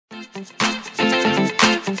Good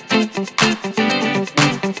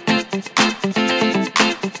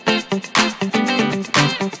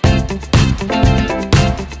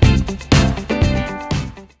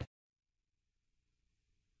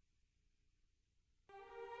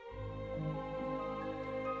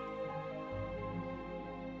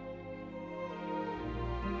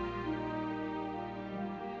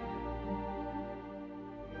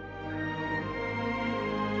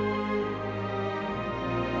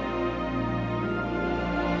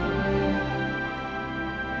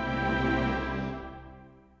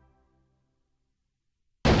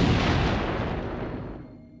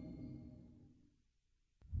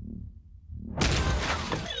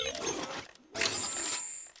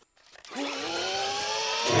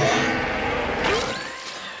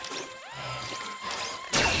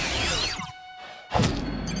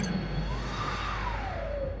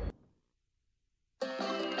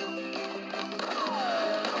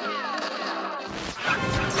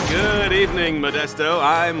evening, Modesto.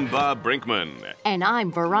 I'm Bob Brinkman. And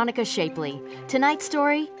I'm Veronica Shapley. Tonight's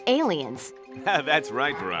story, Aliens. That's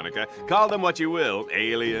right, Veronica. Call them what you will,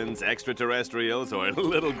 aliens, extraterrestrials, or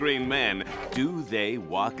little green men. Do they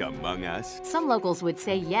walk among us? Some locals would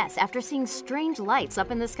say yes after seeing strange lights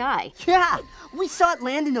up in the sky. Yeah, we saw it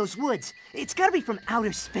land in those woods. It's gotta be from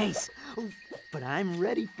outer space. But I'm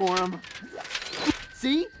ready for them.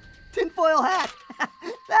 See? Tinfoil hat.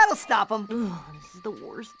 That'll stop them. This is the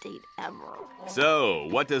worst date ever. So,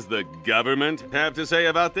 what does the government have to say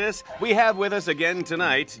about this? We have with us again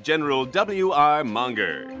tonight General W.R.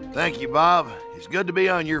 Monger. Thank you, Bob. It's good to be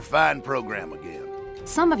on your fine program again.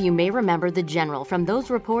 Some of you may remember the general from those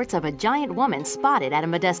reports of a giant woman spotted at a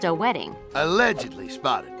Modesto wedding. Allegedly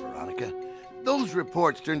spotted, Veronica. Those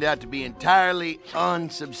reports turned out to be entirely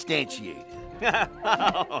unsubstantiated.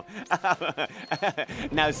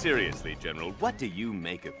 Now, seriously, General, what do you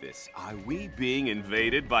make of this? Are we being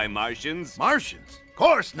invaded by Martians? Martians? Of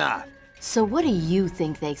course not. So what do you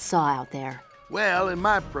think they saw out there? Well, in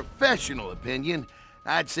my professional opinion,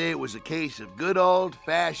 I'd say it was a case of good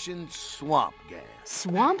old-fashioned swamp gas.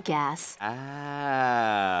 Swamp gas?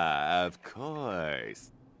 Ah, of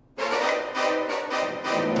course.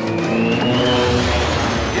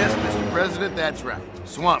 Yes, Mr. President, that's right.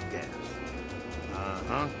 Swamp gas.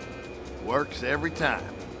 Works every time.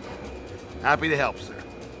 Happy to help, sir.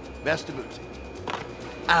 Best of Obcy.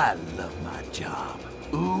 I love my job.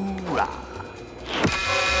 Ooh-rah.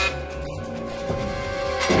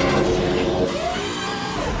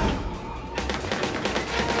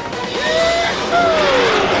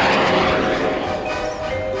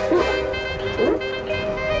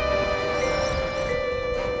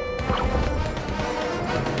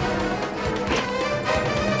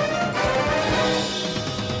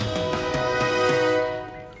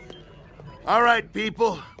 All right,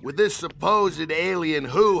 people, with this supposed alien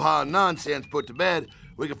hoo-ha nonsense put to bed,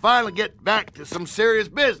 we can finally get back to some serious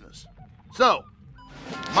business. So,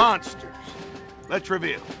 monsters. Let's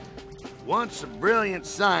reveal. Once a brilliant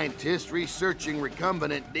scientist researching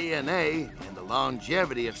recombinant DNA and the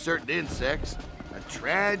longevity of certain insects, a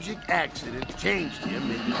tragic accident changed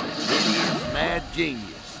him into a hideous mad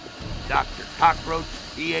genius, Dr. Cockroach,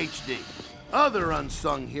 Ph.D. Other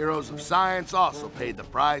unsung heroes of science also paid the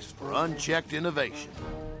price for unchecked innovation.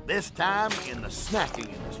 This time in the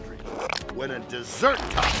snacking industry, when a dessert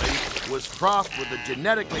topping was crossed with a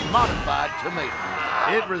genetically modified tomato.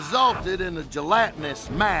 It resulted in a gelatinous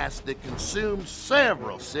mass that consumed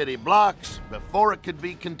several city blocks before it could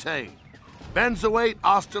be contained. Benzoate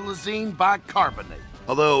ostylazine bicarbonate.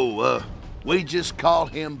 Although, we just call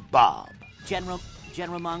him Bob. General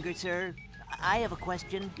Monger, sir, I have a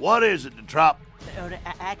question. What is it, Detrop?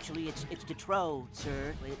 Actually, it's Detro,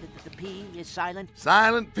 sir. The P is silent.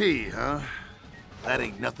 Silent P, huh? That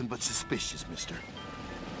ain't nothing but suspicious, mister.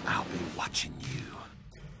 I'll be watching you.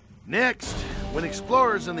 Next, when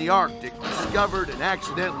explorers in the Arctic discovered and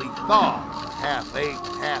accidentally thawed a half-ape,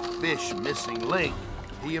 half-fish missing link,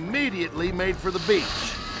 he immediately made for the beach,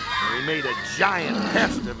 where he made a giant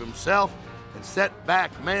pest of himself and set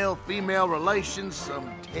back male-female relations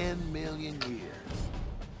some 10 million years.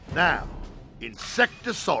 Now,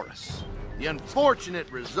 Insectosaurus, the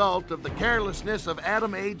unfortunate result of the carelessness of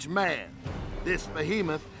Atom-Age man. This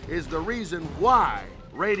behemoth is the reason why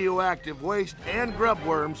radioactive waste and grub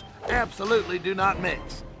worms absolutely do not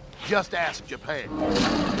mix. Just ask Japan.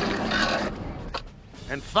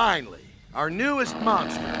 And finally, our newest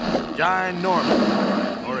monster,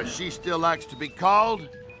 Ginormous, or as she still likes to be called,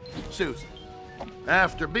 Susan.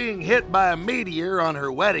 After being hit by a meteor on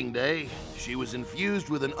her wedding day, she was infused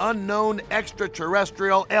with an unknown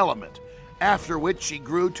extraterrestrial element, after which she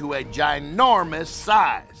grew to a ginormous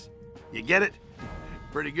size. You get it?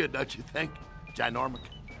 Pretty good, don't you think? Ginormic.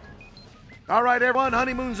 All right, everyone,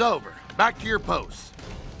 honeymoon's over. Back to your posts.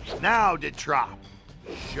 Now, DeTrop,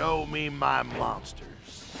 show me my monsters.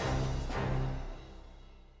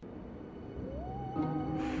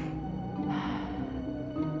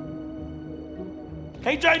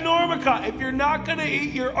 Hey, Ginormica, if you're not gonna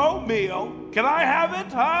eat your oatmeal, can I have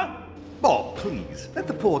it, huh? Bob, please, let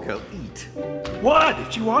the poor girl eat. What?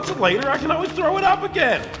 If she wants it later, I can always throw it up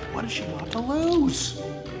again. What does she want to lose?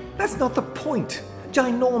 That's not the point.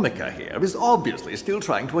 Ginormica here is obviously still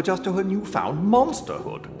trying to adjust to her newfound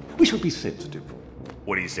monsterhood. We should be sensitive.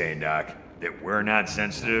 What are you saying, Doc? That we're not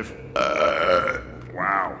sensitive?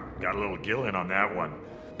 Wow, got a little gill in on that one.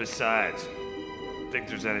 Besides, think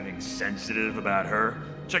there's anything sensitive about her?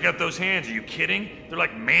 Check out those hands, are you kidding? They're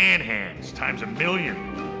like man hands, times a million.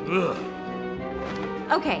 Ugh.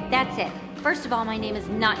 Okay, that's it. First of all, my name is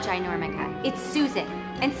not Ginormica. It's Susan.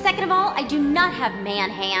 And second of all, I do not have man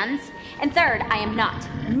hands. And third, I am not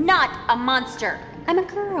a monster. I'm a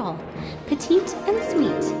girl. Petite and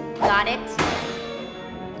sweet. Got it?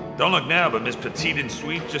 Don't look now, but Miss Petite and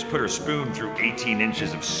Sweet just put her spoon through 18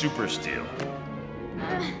 inches of super steel.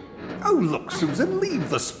 Oh, look, Susan, leave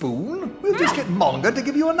the spoon. We'll just get Monga to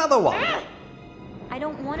give you another one. I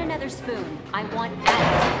don't want another spoon. I want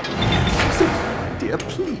out. Susan, my dear,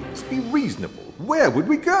 please be reasonable. Where would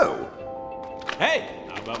we go? Hey,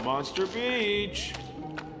 how about Monster Beach?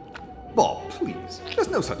 Bob, please. There's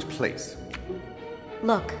no such place.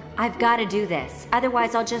 Look, I've got to do this.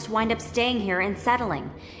 Otherwise, I'll just wind up staying here and settling.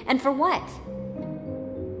 And for what?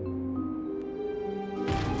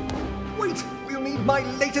 Wait, we'll need my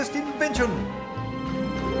latest invention.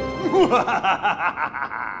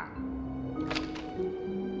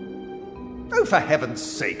 Oh, for heaven's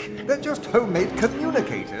sake. They're just homemade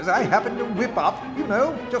communicators I happen to whip up, you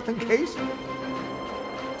know, just in case.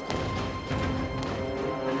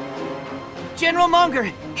 General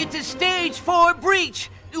Munger, it's a stage 4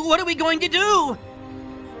 breach. What are we going to do?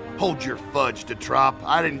 Hold your fudge, DeTrop.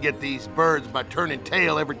 I didn't get these birds by turning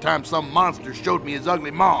tail every time some monster showed me his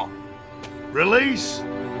ugly maw. Release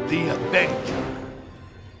the Avenger.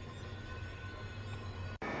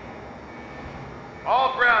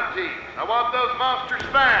 All ground teams, I want those monsters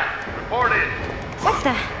found. Report in. What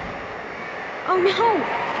the? Oh no!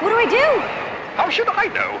 What do I do? How should I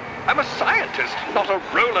know? I'm a scientist, not a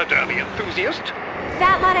roller derby enthusiast.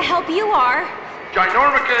 Fat lot of help you are.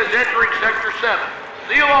 Ginormica is entering Sector 7.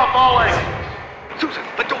 Seal off all exits. Susan,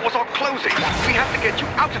 the doors are closing. We have to get you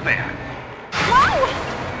out of there. Whoa!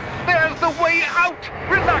 There's the way out.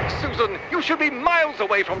 Relax, Susan. You should be miles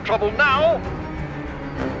away from trouble now.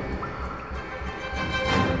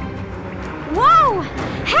 Whoa!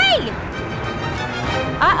 Hey!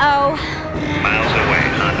 Uh-oh. Miles away,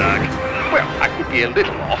 huh, Doc? Well, I could be a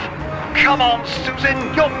little off. Come on, Susan.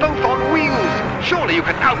 You're both on wheels. Surely you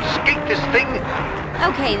can outskate this thing.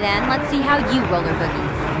 Okay, then. Let's see how you roller boogie.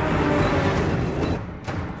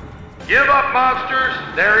 Give up, monsters.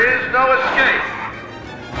 There is no escape.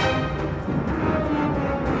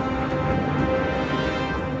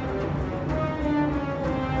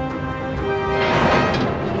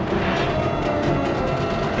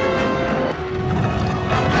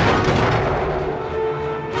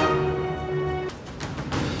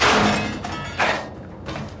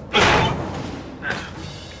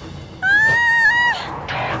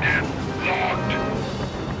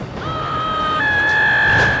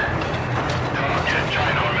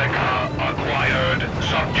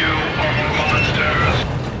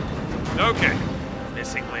 Okay.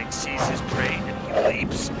 Missing link sees his prey and he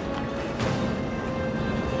leaps.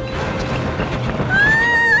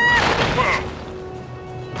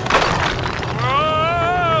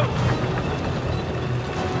 Whoa!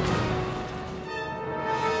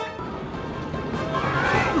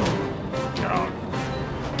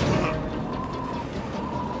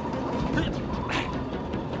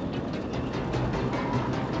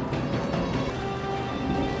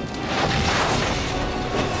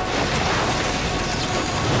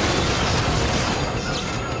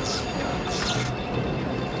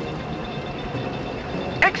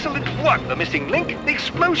 Excellent work, the missing link. The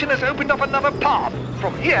explosion has opened up another path.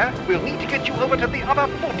 From here, we'll need to get you over to the other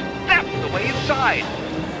foot. That's the way inside.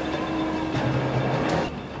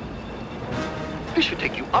 This should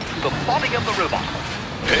take you up to the body of the robot.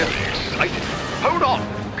 Very exciting. Hold on.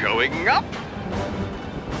 Going up.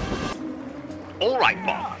 All right,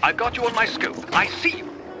 Bob. I've got you on my scope. I see you.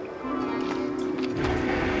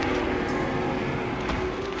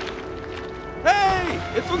 Hey!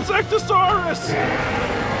 It's Insectosaurus!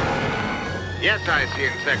 Yes, I see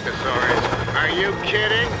Insectosaurus. Are you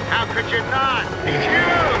kidding? How could you not? He's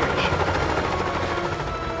huge!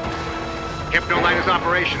 Hypno light is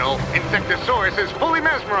operational. Insectosaurus is fully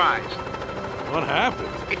mesmerized. What happened?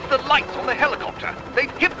 It's the lights on the helicopter.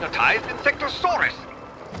 They've hypnotized Insectosaurus.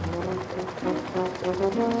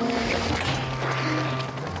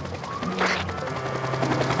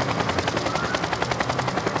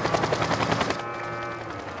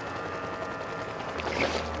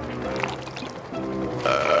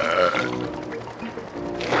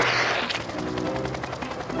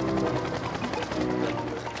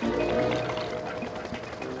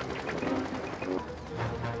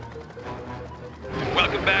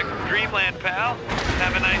 Welcome back from Dreamland, pal.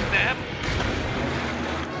 Have a nice nap.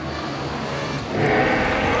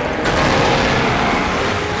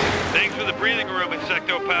 Thanks for the breathing room,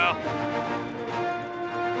 Insecto, pal.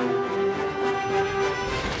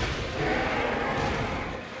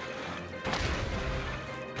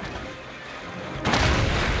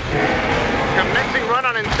 Commencing run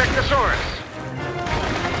on Insectosaurus.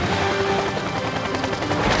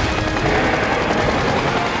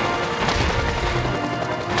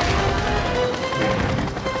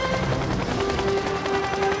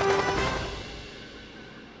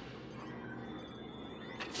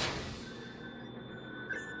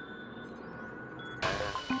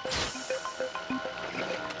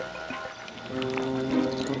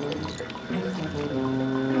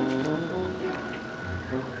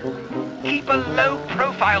 Keep a low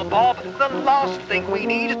profile, Bob. The last thing we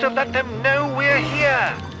need is to let them know we're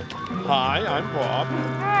here. Hi, I'm Bob.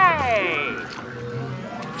 Hey!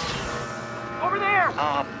 Over there!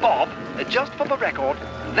 Bob, just for the record,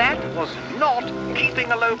 that was not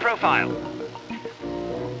keeping a low profile.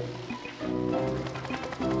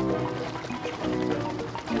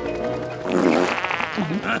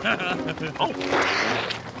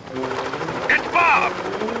 It's Bob!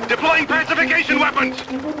 Deploying pacification weapons!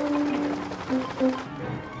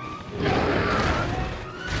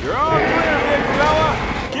 You're all clear, big fella.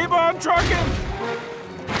 Keep on trucking.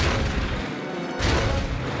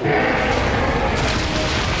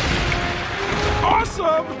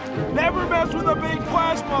 Awesome! Never mess with a big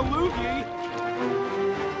plasma loogie.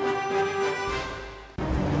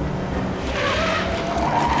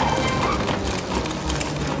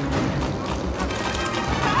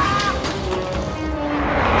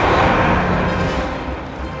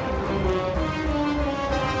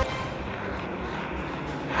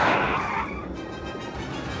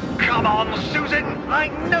 Come on, Susan! I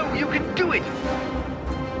know you can do it!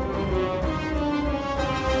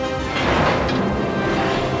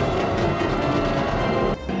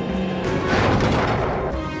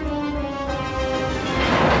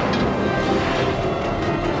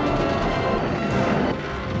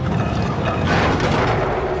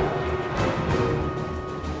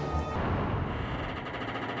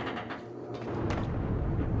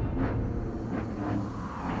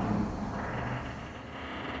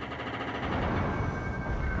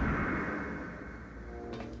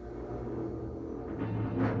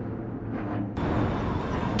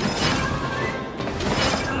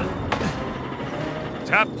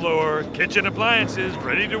 Top floor, kitchen appliances,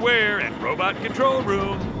 ready to wear, and robot control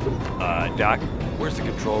room. Doc, where's the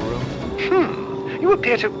control room? You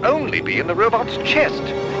appear to only be in the robot's chest.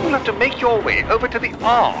 You'll have to make your way over to the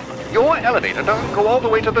arm. Your elevator doesn't go all the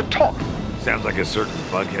way to the top. Sounds like a certain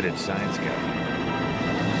bug-headed science guy.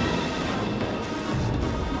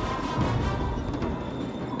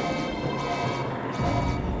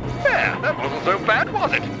 There, that wasn't so bad,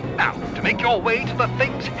 was it? Now, to make your way to the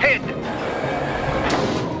thing's head.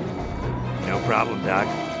 No problem, Doc.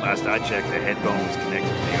 Last I checked, the head bone was connected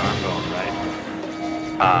to the arm bone, right?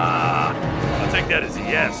 I'll take that as a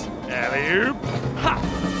yes. Alley-oop. Ha!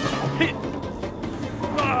 Hit!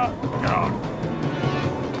 Ow.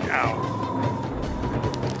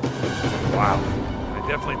 Wow. I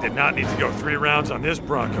definitely did not need to go 3 rounds on this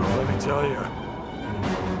Bronco, let me tell you.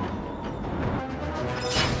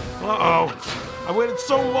 Uh-oh. I waited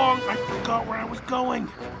so long, I forgot where I was going.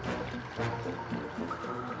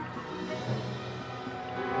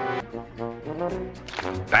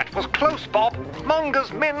 That was close, Bob.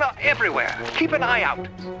 Monger's men are everywhere. Keep an eye out.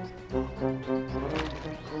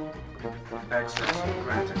 Access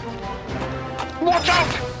granted. Watch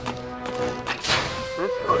out!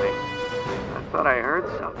 This way. I thought I heard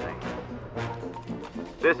something.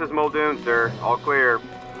 This is Muldoon, sir. All clear.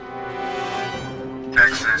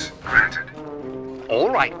 Access granted. All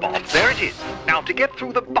right, Bob. There it is. Now, to get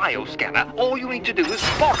through the bioscanner, all you need to do is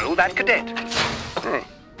borrow that cadet. Hey,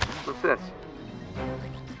 what's this?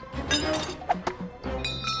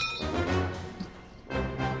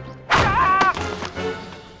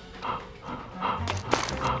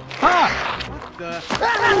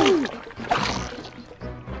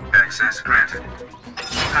 Access granted.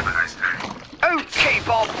 Have a nice day. Okay,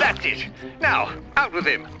 Bob, that's it. Now, out with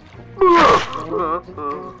him.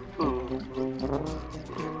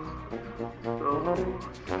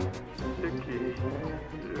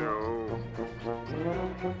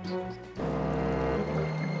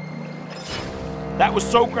 That was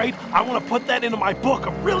so great, I want to put that into my book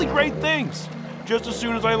of really great things, just as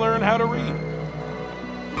soon as I learn how to read.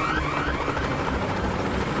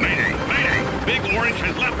 Mayday! Mayday! Big Orange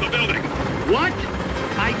has left the building. What?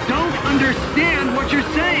 I don't understand what you're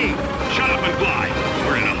saying. Shut up and fly.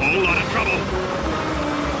 We're in a whole lot of trouble.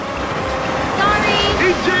 Sorry!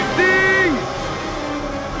 Ejecting!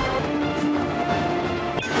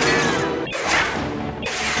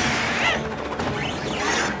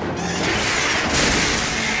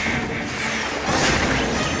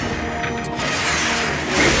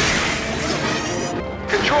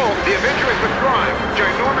 Control, the Avenger is with Prime.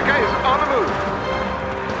 Ginormica is on the move.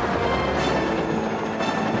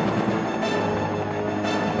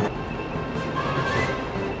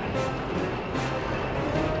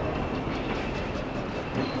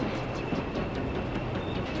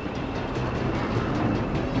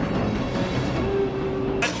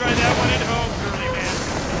 Let's try that one at home, Curly Man.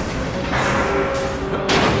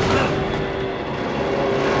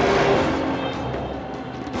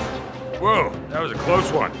 Whoa, that was a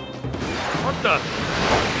close one. What the?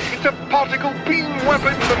 It's a particle beam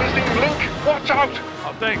weapon, the missing link. Watch out!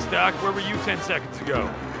 Oh, thanks, Doc. Where were you 10 seconds ago?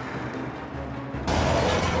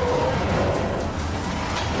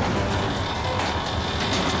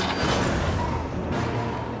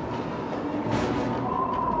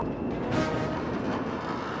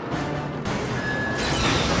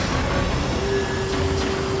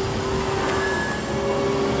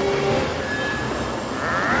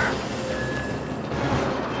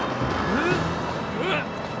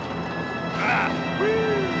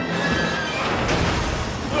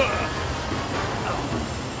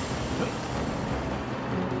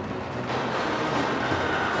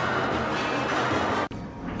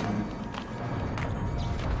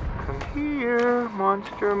 Here,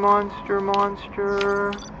 monster, monster,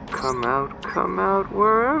 monster. Come out,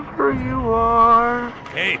 wherever you are.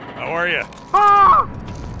 Hey, how are you? Ah!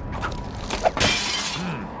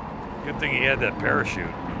 Good thing he had that parachute.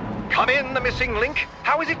 Come in, the missing link.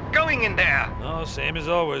 How is it going in there? Oh, same as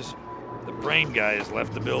always. The brain guy has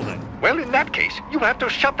left the building. Well, in that case, you have to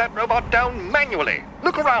shut that robot down manually.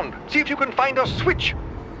 Look around. See if you can find a switch.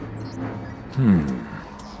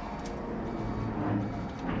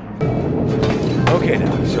 Okay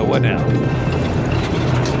now, so what now?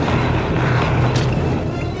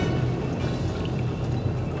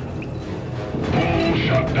 Full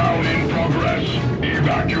shutdown in progress.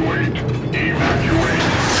 Evacuate. Evacuate.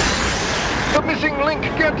 The missing link,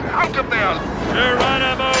 get out of there!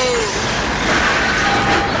 Geronimo!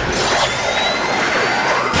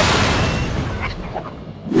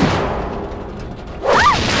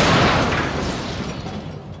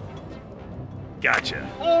 Gotcha.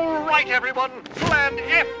 All right, everyone. Plan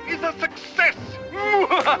F is a success.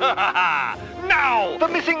 Now, the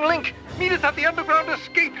missing link. Meet us at the underground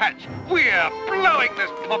escape hatch. We're blowing this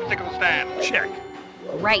popsicle stand. Check.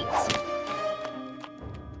 Right.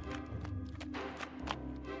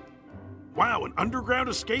 Wow, an underground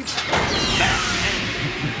escape?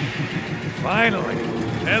 Finally.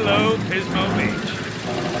 Hello, Pismo Beach.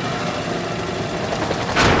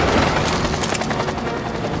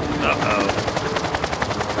 Uh-oh.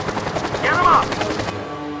 Get him up!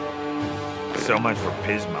 So much for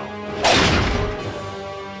Pismo.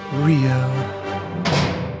 Rio.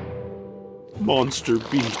 Monster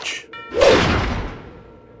Beach.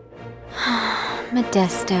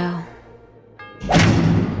 Modesto.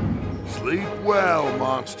 Sleep well,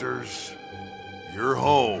 monsters. You're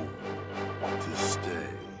home to stay.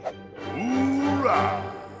 Hoorah!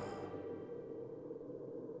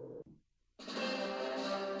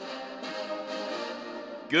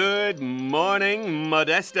 Good morning,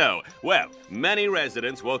 Modesto. Well, many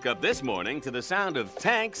residents woke up this morning to the sound of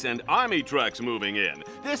tanks and army trucks moving in.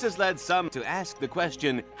 This has led some to ask the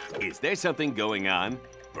question, is there something going on?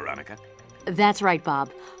 Veronica? That's right, Bob.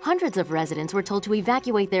 Hundreds of residents were told to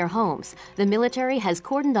evacuate their homes. The military has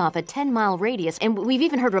cordoned off a 10-mile radius, and we've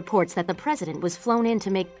even heard reports that the president was flown in to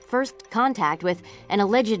make first contact with an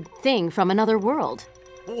alleged thing from another world.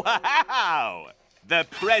 Wow! The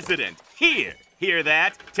president. Here. Hear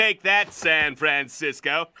that? Take that, San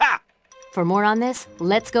Francisco. Ha! For more on this,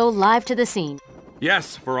 let's go live to the scene.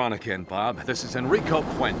 Yes, Veronica and Bob, this is Enrico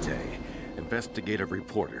Puente, investigative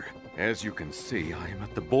reporter. As you can see, I am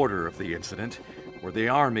at the border of the incident, where the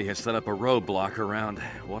Army has set up a roadblock around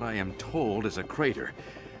what I am told is a crater.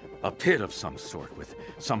 A pit of some sort with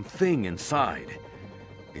something inside.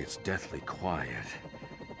 It's deathly quiet.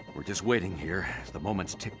 We're just waiting here as the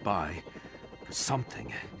moments tick by for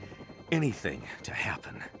something, anything to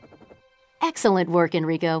happen. Excellent work,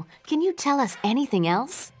 Enrico. Can you tell us anything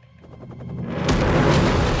else?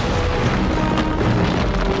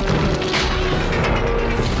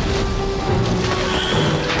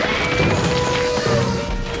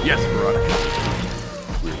 Yes, Veronica.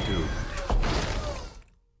 We're doomed.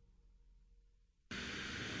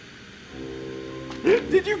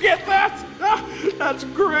 Did you get that? Ah, that's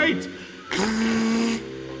great.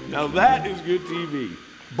 Now that is good TV.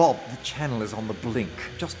 Bob, the channel is on the blink.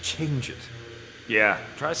 Just change it. Yeah,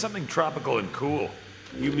 try something tropical and cool.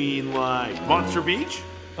 You mean like Monster Beach?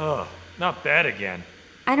 Oh, not bad again.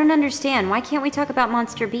 I don't understand. Why can't we talk about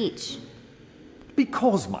Monster Beach?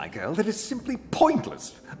 Because, my girl, that is simply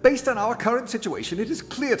pointless. Based on our current situation, it is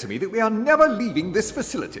clear to me that we are never leaving this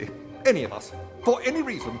facility. Any of us. For any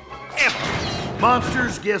reason. Ever.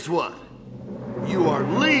 Monsters, guess what? You are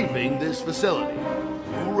leaving this facility.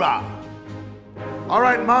 Hoorah! All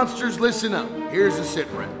right, monsters, listen up. Here's a sit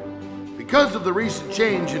rep. Because of the recent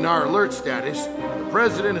change in our alert status, the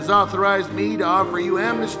President has authorized me to offer you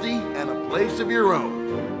amnesty and a place of your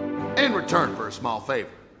own, in return for a small favor.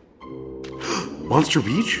 Monster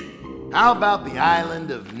Beach? How about the island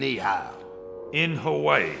of Niihau? In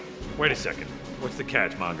Hawaii. Wait a second. What's the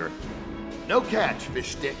catch, Monger? No catch,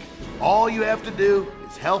 fish stick. All you have to do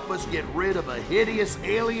is help us get rid of a hideous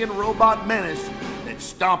alien robot menace that's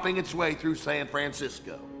stomping its way through San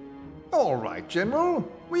Francisco. All right, General.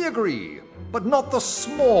 We agree. But not the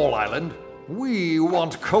small island. We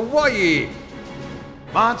want Kauai.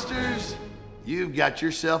 Monsters, you've got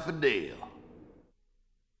yourself a deal.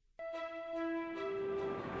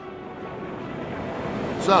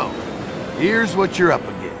 So, here's what you're up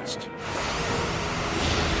against.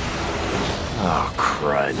 Oh,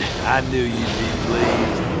 crud. I knew you'd be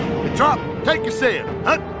pleased. Hey, Trop, take us in.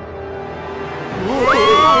 Huh?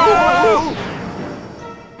 Whoa!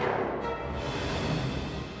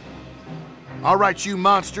 All right, you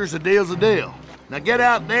monsters, a deal's a deal. Now get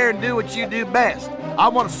out there and do what you do best. I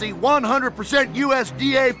want to see 100%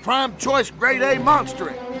 USDA Prime Choice Grade A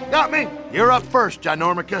monstering. Got me? You're up first,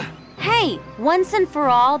 Ginormica. Hey, once and for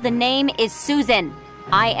all, the name is Susan.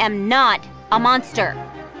 I am not a monster.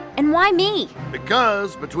 And why me?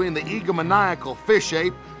 Because between the egomaniacal fish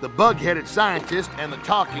ape, the bug-headed scientist, and the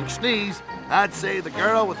talking sneeze, I'd say the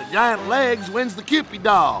girl with the giant legs wins the Cupid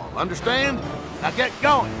doll. Understand? Now get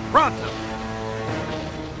going. Pronto.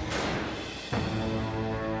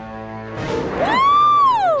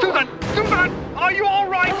 Susan! Susan! Are you all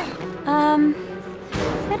right?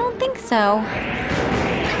 I don't think so.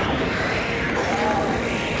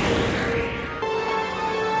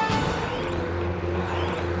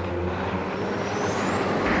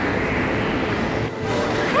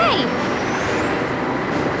 Hey!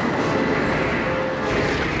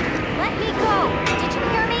 Let me go! Did you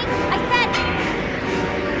hear me? I said...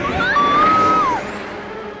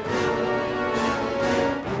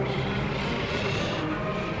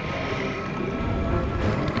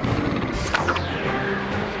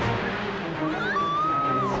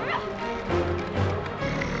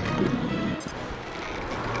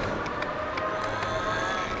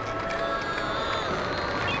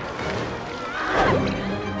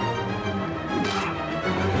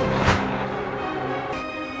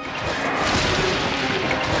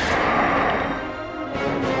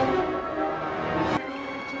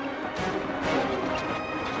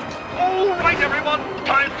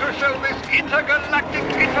 Intergalactic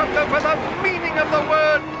interloper the meaning of the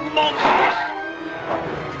word monstrous.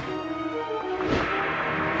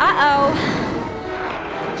 Uh-oh.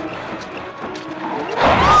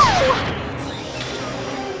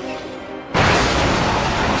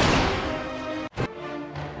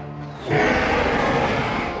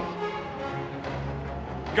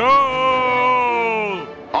 Go!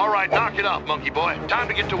 All right, knock it off, monkey boy. Time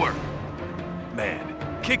to get to work. Man,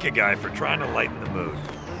 kick a guy for trying to lighten the mood.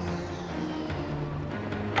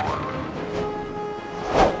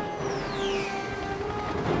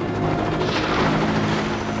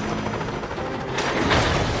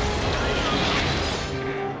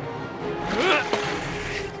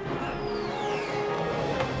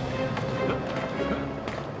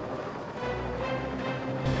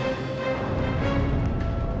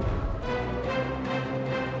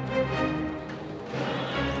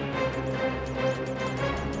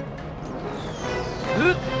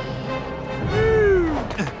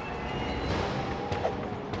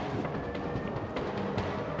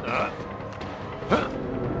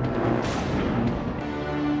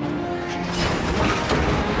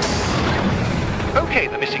 Okay,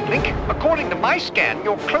 the missing link. According to my scan,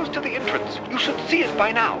 you're close to the entrance. You should see it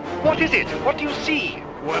by now. What is it? What do you see?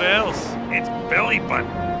 What else? It's belly button.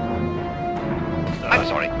 I'm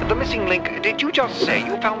sorry, the missing link. Did you just say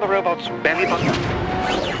you found the robot's belly button?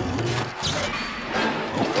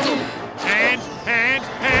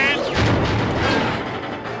 Hands!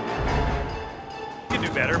 You can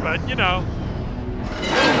do better, but you know.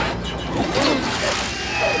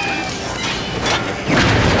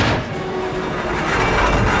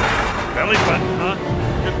 Belly button, huh?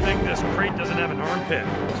 Good thing this crate doesn't have an armpit.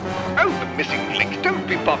 Oh, the missing link. Don't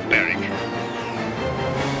be barbaric.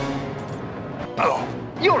 Oh,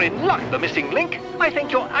 you're in luck, the missing link. I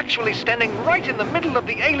think you're actually standing right in the middle of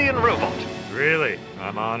the alien robot. Really?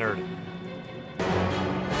 I'm honored.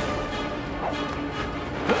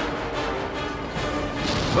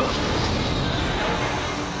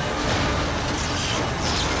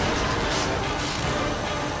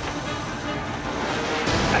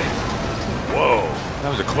 Whoa, that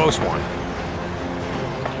was a close one.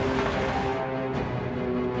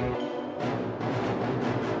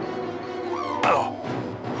 Oh.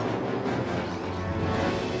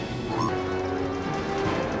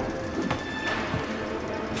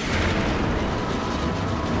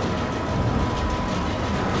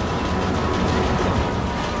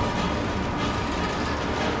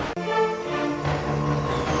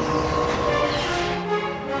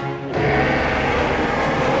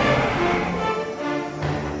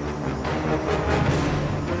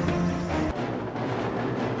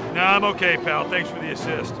 I'm okay, pal. Thanks for the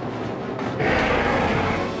assist.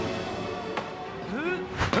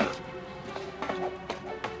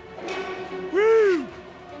 Woo!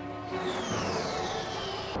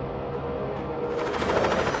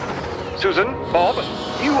 Susan, Bob,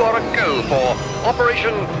 you are a go for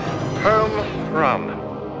Operation Home Run.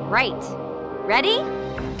 Right. Ready?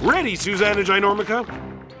 Ready, Susanna Ginormica?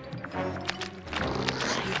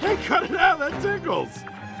 Hey, cut it out, that tickles.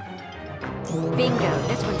 Bingo.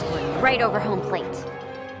 This one's going right over home plate.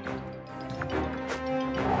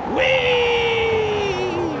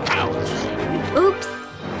 Whee! Ouch! Oops.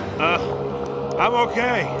 I'm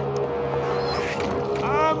okay.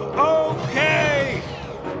 I'm okay!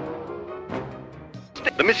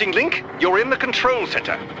 The missing link, you're in the control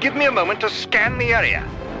center. Give me a moment to scan the area.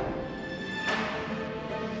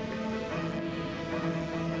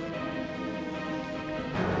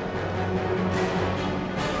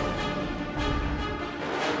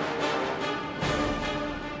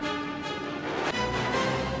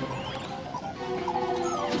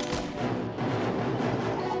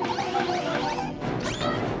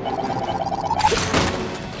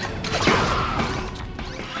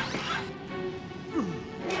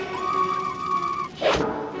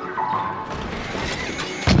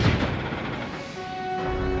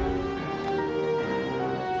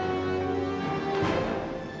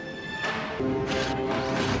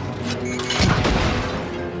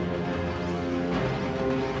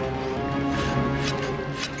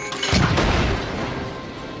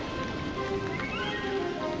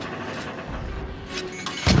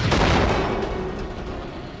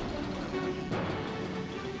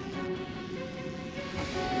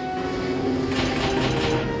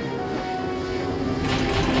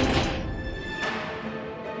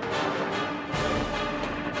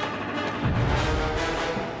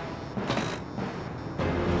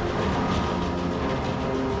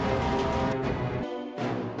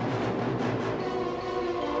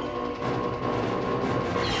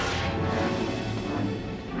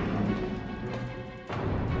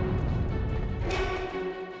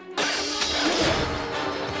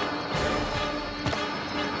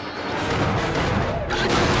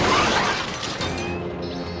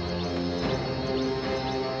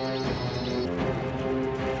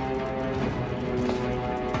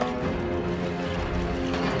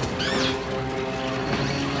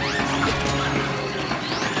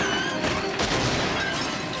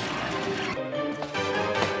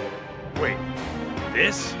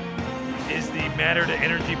 This is the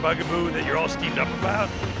matter-to-energy bugaboo that you're all steamed up about?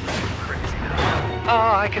 Crazy.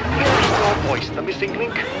 Ah, I can hear in your voice, the missing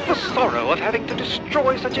link. The sorrow of having to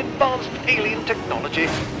destroy such advanced alien technology.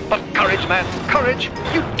 But courage, man, courage.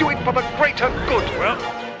 You do it for the greater good. Well,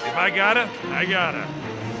 if I gotta, I gotta.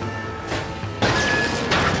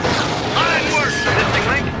 Fine work, the missing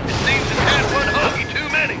link. It seems it's had one hoagie too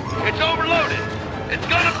many. It's overloaded. It's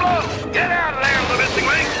gonna blow. Get out of there, the missing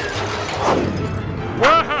link.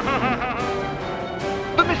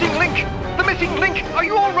 The missing link! The missing link! Are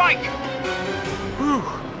you all right? Whew.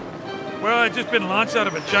 Well, I've just been launched out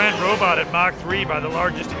of a giant robot at Mach 3 by the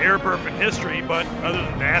largest air burp in history, but other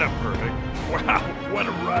than that, I'm perfect. Wow, what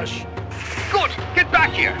a rush. Good! Get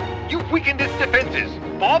back here! You've weakened its defenses.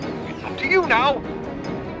 Bob, it's up to you now.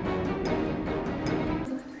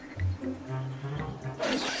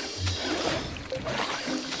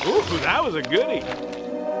 Ooh, that was a goodie.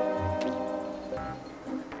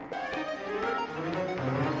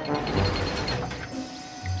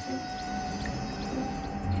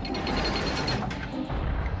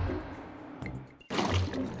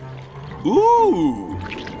 Ooh!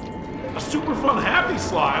 A super fun happy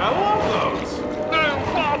slide. I love those. No,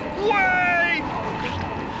 Bob, wait!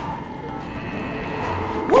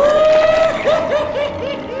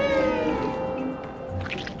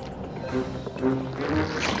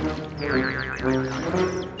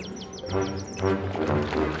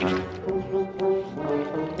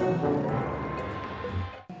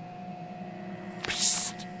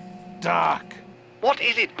 Psst, Doc. What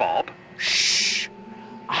is it, Bob? Shh.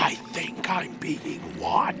 I think I'm being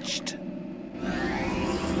watched.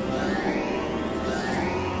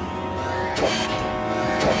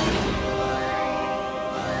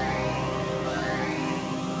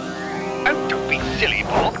 Oh, don't be silly,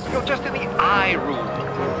 Bob. You're just in the eye room.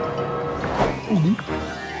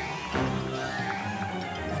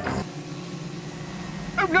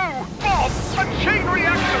 Oh no, Bob! A chain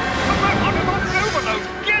reaction! A mechanical overload!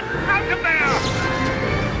 Get out of there!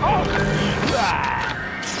 Oh!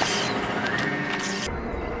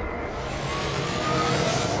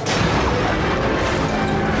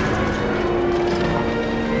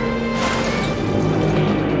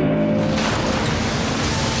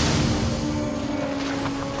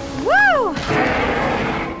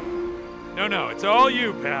 No, it's all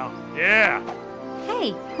you, pal. Yeah.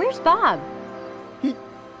 Hey, where's Bob? He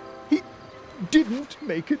didn't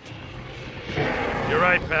make it. You're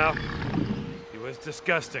right, pal. He was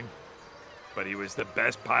disgusting, but he was the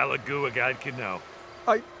best pile of goo a guy could know.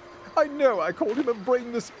 I know I called him a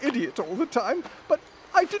brainless idiot all the time, but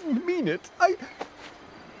I didn't mean it. I'm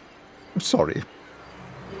sorry.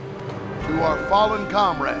 To our fallen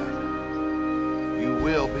comrade, you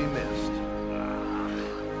will be missed.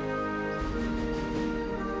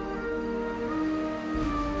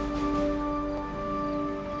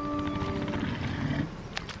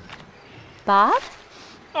 Bob?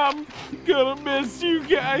 I'm gonna miss you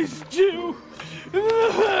guys too. And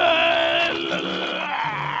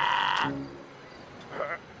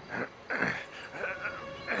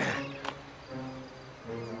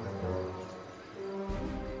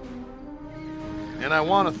I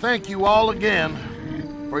want to thank you all again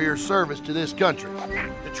for your service to this country.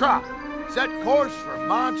 The Trop, set course for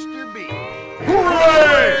Monster Beach.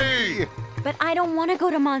 Hooray! But I don't want to go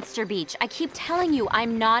to Monster Beach. I keep telling you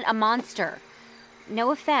I'm not a monster. No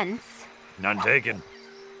offense. None taken.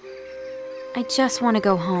 I just want to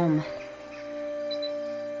go home.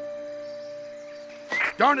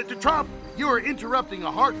 Darn it, Trop, you are interrupting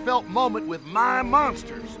a heartfelt moment with my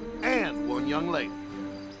monsters and one young lady.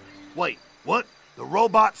 Wait, what? The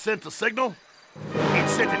robot sent a signal? It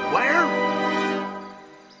sent it where?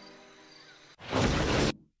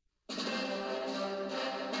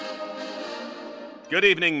 Good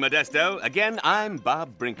evening, Modesto. Again, I'm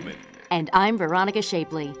Bob Brinkman. And I'm Veronica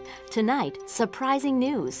Shapley. Tonight, surprising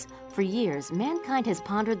news. For years, mankind has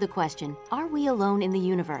pondered the question, are we alone in the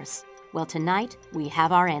universe? Well, tonight, we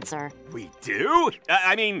have our answer. We do?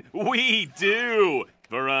 We do,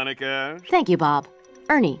 Veronica. Thank you, Bob.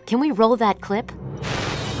 Ernie, can we roll that clip?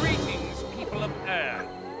 Greetings, people of Earth.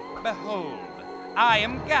 Behold, I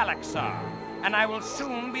am Galaxar, and I will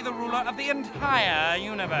soon be the ruler of the entire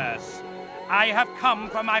universe. I have come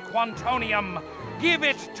for my Quantonium. Give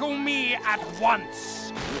it to me at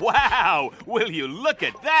once. Wow! Will you look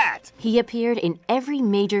at that? He appeared in every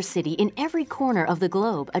major city in every corner of the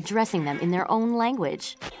globe, addressing them in their own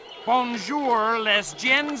language. Bonjour, les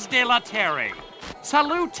gens de la terre.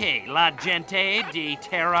 Salute, la gente de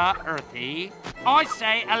terra earthy. I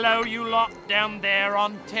say hello, you lot down there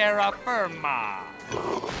on terra firma.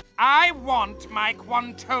 I want my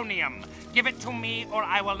Quantonium. Give it to me or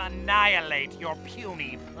I will annihilate your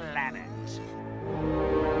puny planet.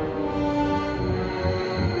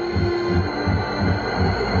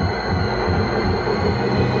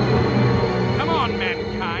 Come on,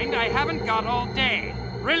 mankind. I haven't got all day.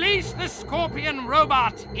 Release the scorpion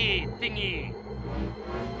robot-y thingy.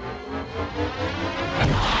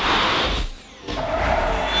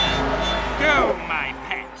 Go, my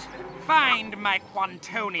pet. Find my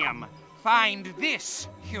Quantonium. Find this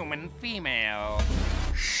human female.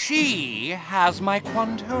 She has my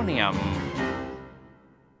Quantonium.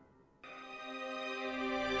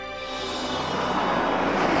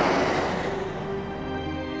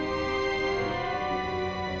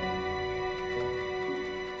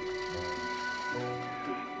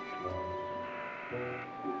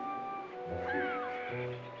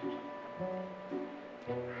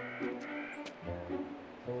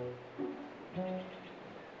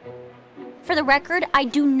 For the record, I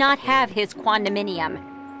do not have his quandominium.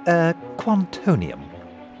 Quantonium.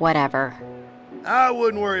 Whatever. I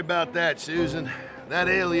wouldn't worry about that, Susan. That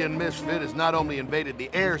alien misfit has not only invaded the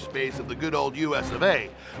airspace of the good old US of A,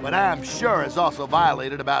 but I'm sure has also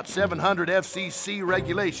violated about 700 FCC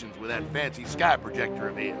regulations with that fancy sky projector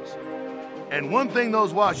of his. And one thing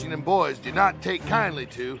those Washington boys do not take kindly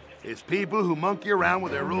to is people who monkey around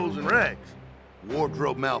with their rules and regs.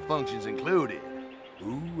 Wardrobe malfunctions included.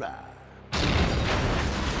 Hoorah.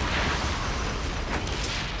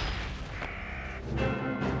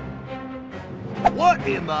 What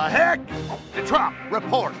in the heck? Trop,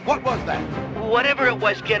 report. What was that? Whatever it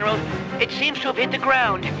was, General, it seems to have hit the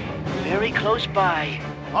ground. Very close by.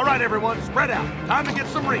 All right, everyone, spread out. Time to get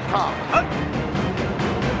some recon.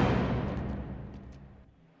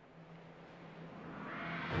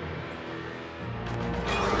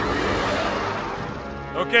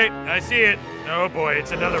 Okay, I see it. Oh boy,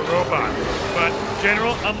 it's another robot. But,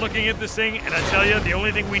 General, I'm looking at this thing, and I tell you, the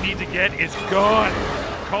only thing we need to get is gone.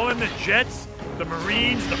 Call in the jets, the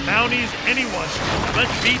Marines, the Mounties, anyone.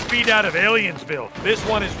 Let's beat feet out of Aliensville. This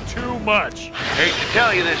one is too much. Hate to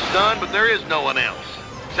tell you this, son, but there is no one else.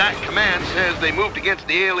 SAC Command says they moved against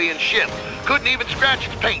the alien ship. Couldn't even scratch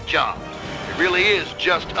its paint job. It really is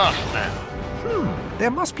just us now.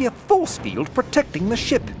 There must be a force field protecting the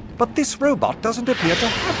ship, but this robot doesn't appear to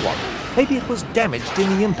have one. Maybe it was damaged in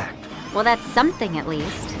the impact. Well, that's something at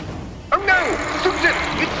least. Oh no! Susan,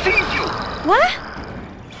 it sees you! What?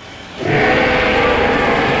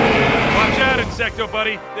 Watch out, Insecto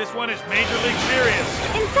buddy. This one is Major League serious.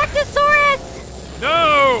 Insectosaurus!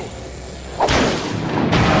 No!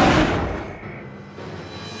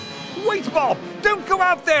 Wait, Bob! Don't go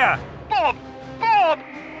out there! Bob! Bob!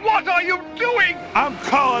 What are you doing? I'm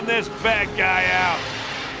calling this bad guy out.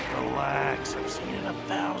 Relax, I've seen it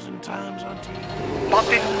 1,000 times on TV. But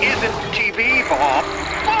this isn't TV, Bob.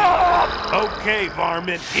 Bob! Okay,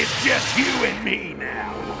 varmint, it's just you and me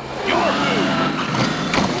now. Your move!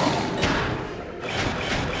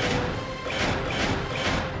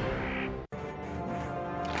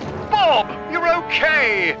 Bob, you're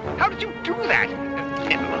okay. How did you do that?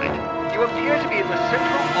 Never mind. You appear to be in the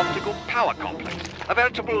Central Optical Power Complex, a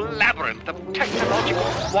veritable labyrinth of technological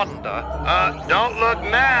wonder. Don't look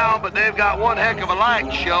now, but they've got one heck of a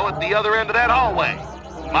light show at the other end of that hallway.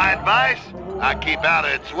 My advice, I keep out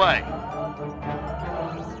of its way.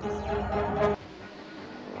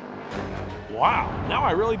 Wow, now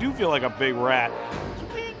I really do feel like a big rat.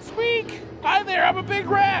 Squeak, squeak! Hi there, I'm a big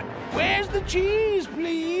rat! Where's the cheese,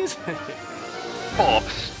 please? Bob,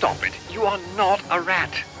 stop it. You are not a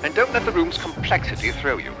rat. And don't let the room's complexity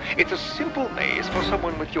throw you. It's a simple maze for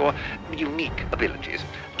someone with your unique abilities.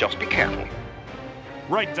 Just be careful.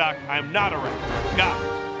 Right, Doc, I'm not a rat.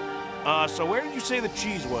 Got it. So where did you say the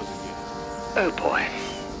cheese was again? Oh, boy.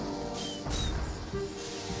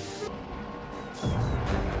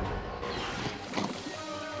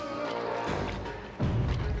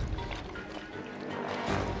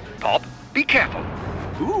 Bob, be careful.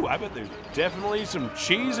 Ooh, I bet there's definitely some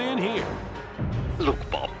cheese in here. Look,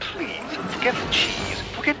 Bob, please. Forget the cheese.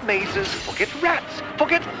 Forget mazes. Forget rats.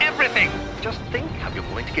 Forget everything. Just think how you're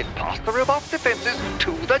going to get past the robot's defenses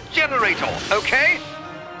to the generator, okay?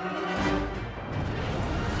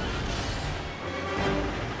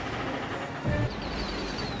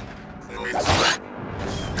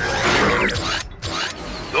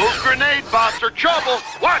 Those grenade bots are trouble.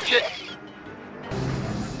 Watch it.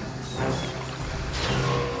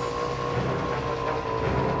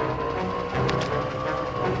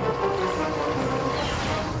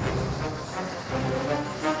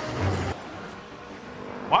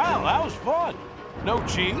 Wow, that was fun. No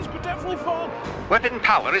cheese, but definitely fun. Weapon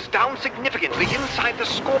power is down significantly inside the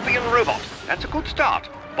Scorpion robot. That's a good start.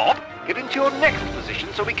 Bob, get into your next position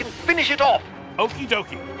so we can finish it off. Okie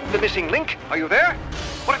dokie. The missing link, are you there?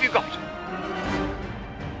 What have you got?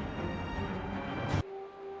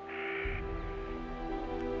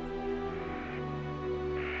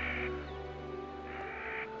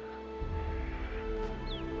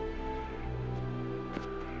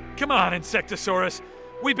 Come on, Insectosaurus.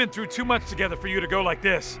 We've been through too much together for you to go like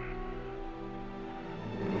this.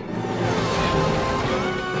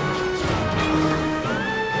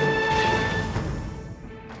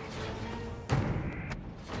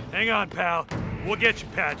 Hang on, pal. We'll get you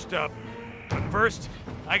patched up. But first,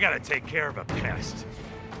 I gotta take care of a pest.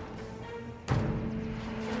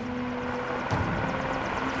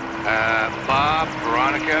 Bob,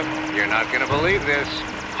 Veronica, you're not gonna believe this.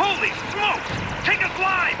 Holy smokes! Take us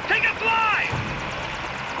live! Take us live!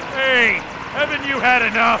 Hey, haven't you had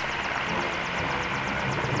enough?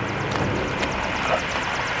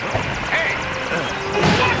 Hey,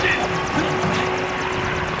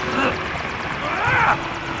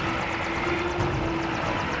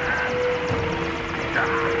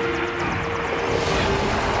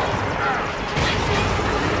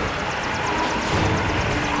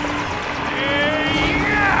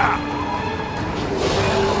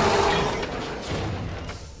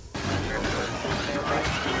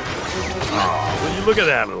 Look at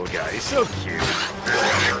that little guy. He's so cute.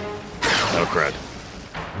 Oh, crud.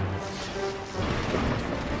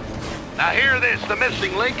 Now hear this, the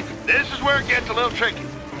missing link. This is where it gets a little tricky.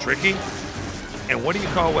 Tricky? And what do you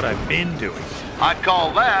call what I've been doing? I'd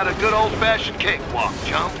call that a good old-fashioned cakewalk,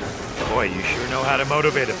 chump. Boy, you sure know how to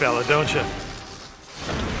motivate a fella, don't you?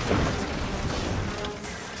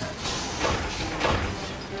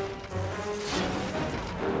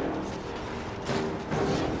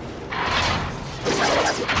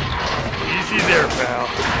 Easy there, pal.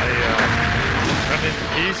 Come in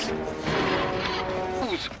peace?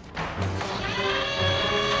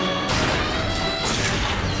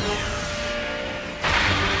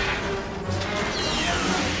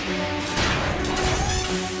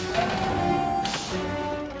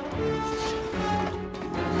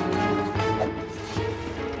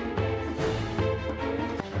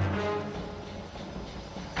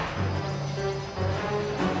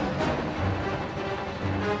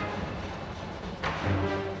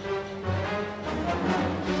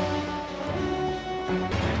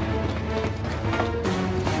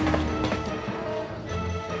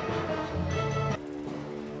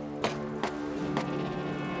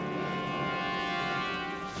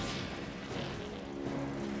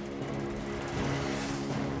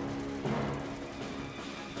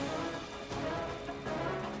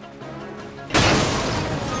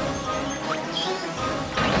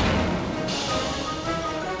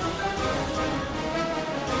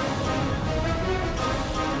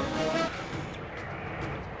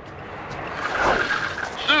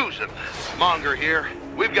 Monger here.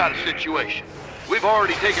 We've got a situation. We've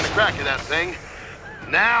already taken a crack at that thing.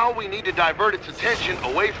 Now we need to divert its attention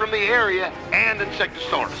away from the area and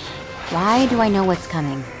Insectosaurus. Why do I know what's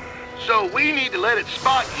coming? So we need to let it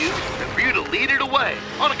spot you and for you to lead it away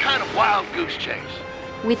on a kind of wild goose chase.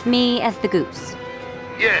 With me as the goose.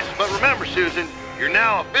 Yes, but remember, Susan, you're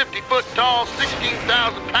now a 50-foot tall,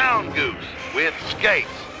 16,000-pound goose with skates.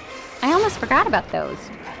 I almost forgot about those.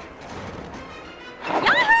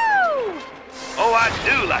 Yahoo! Oh, I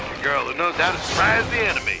do like a girl who knows how to surprise the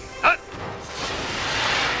enemy. Huh?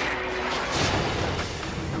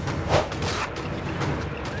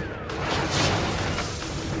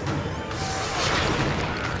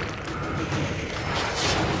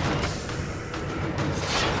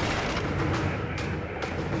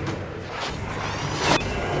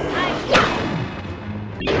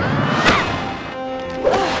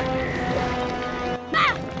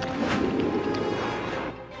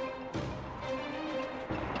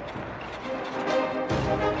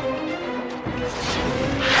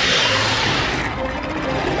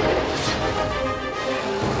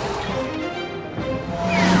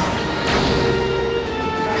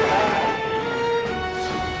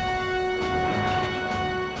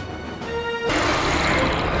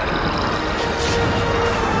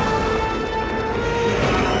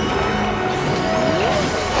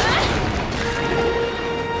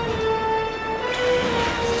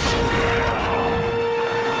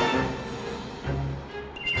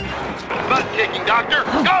 Doctor,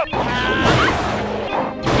 go!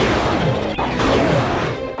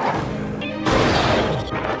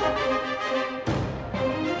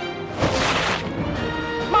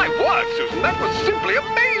 My word, Susan, that was simply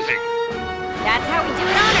amazing! That's how we do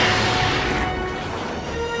it on Earth.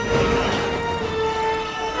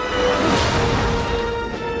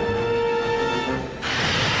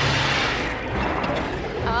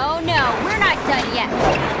 Oh no, we're not done yet.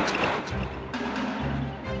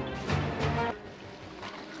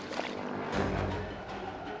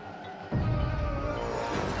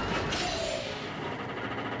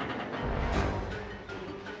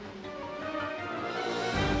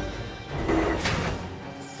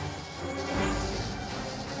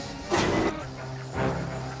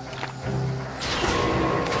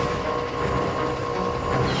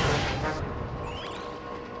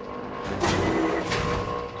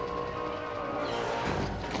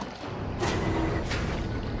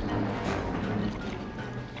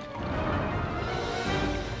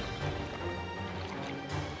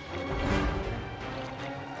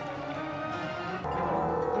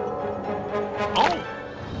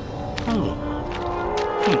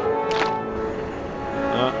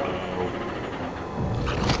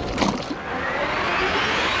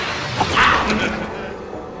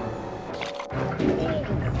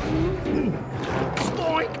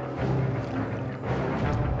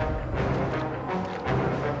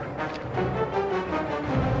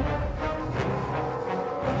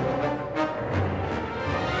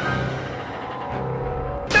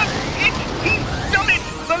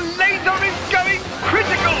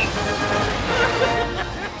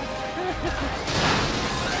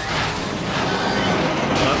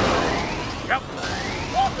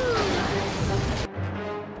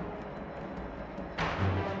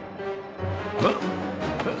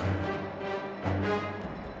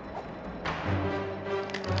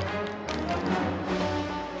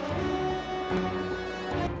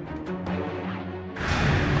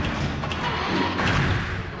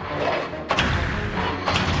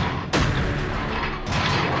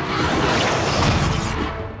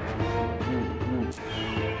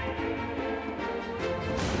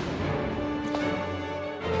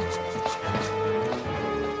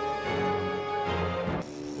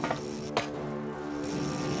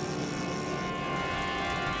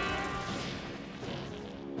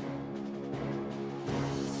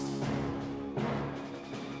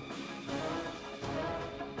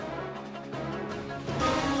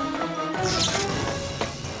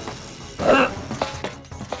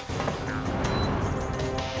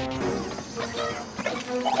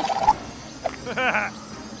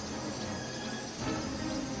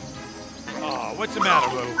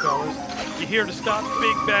 You here to stop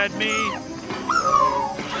Big Bad Me?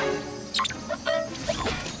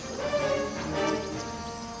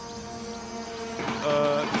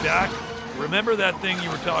 Doc, remember that thing you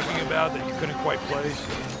were talking about that you couldn't quite place?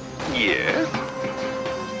 Yes?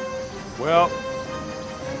 Well,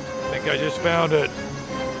 I think I just found it.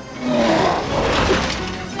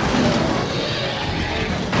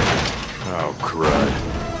 Oh, crud.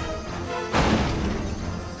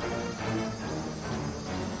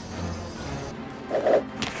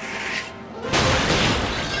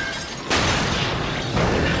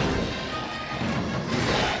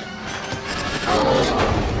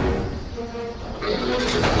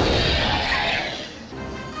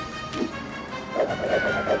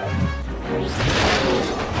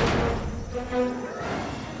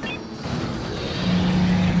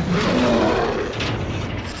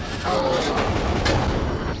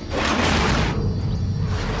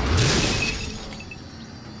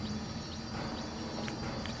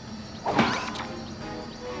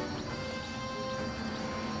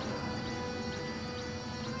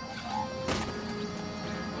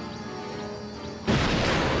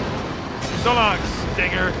 So long,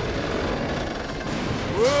 Stinger.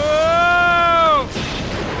 Whoa!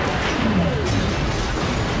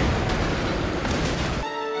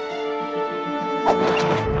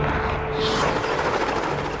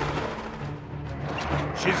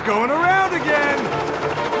 She's going around again!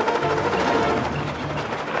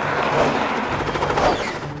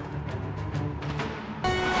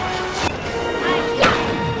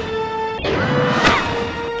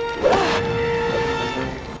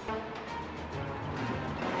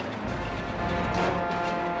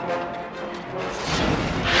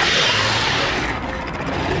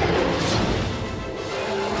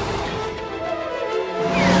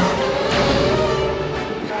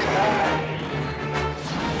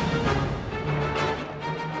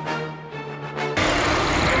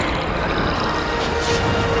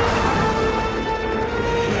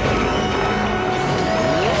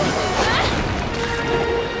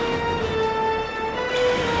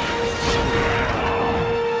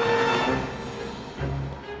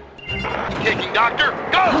 Doctor,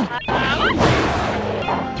 go!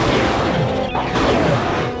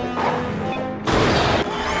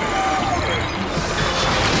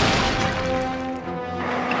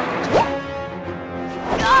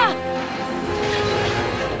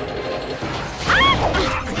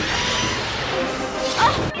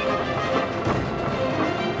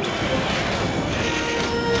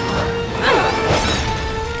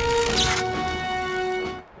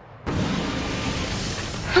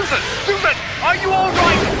 Susan, are you all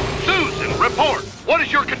right? Susan, report. What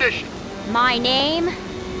is your condition? My name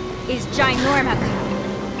is Ginormica.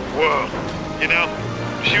 Whoa. You know,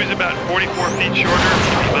 she was about 44 feet shorter,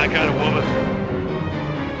 my kind of woman.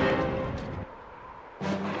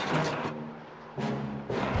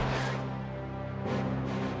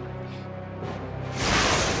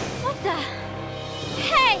 What the?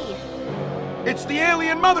 Hey! It's the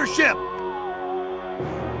alien mothership!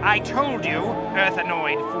 I told you,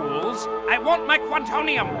 Earthanoid fools, I want my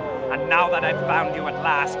Quantonium. And now that I've found you at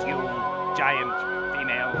last, you giant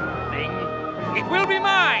female thing, it will be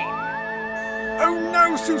mine! Oh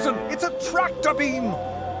no, Susan! It's a tractor beam!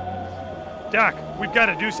 Doc, we've got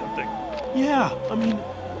to do something. Yeah, I mean,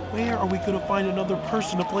 where are we going to find another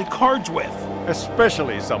person to play cards with?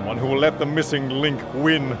 Especially someone who will let the missing link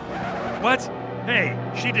win. What? Hey,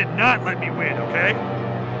 she did not let me win, okay?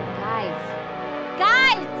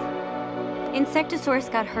 Guys!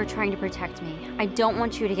 Insectosaurus got hurt trying to protect me. I don't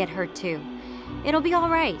want you to get hurt too. It'll be all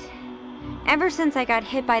right. Ever since I got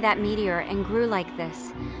hit by that meteor and grew like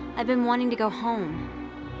this, I've been wanting to go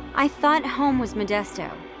home. I thought home was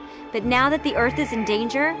Modesto, but now that the Earth is in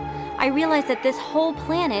danger, I realize that this whole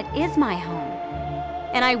planet is my home.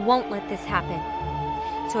 And I won't let this happen.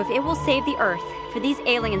 So if it will save the Earth for these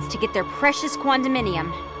aliens to get their precious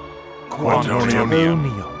Quantuminium...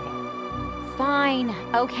 Quantonium. Fine,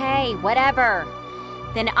 okay, whatever.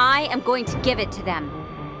 Then I am going to give it to them.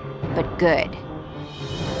 But good.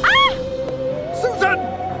 Ah! Susan!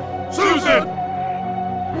 Susan!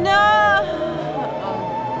 No!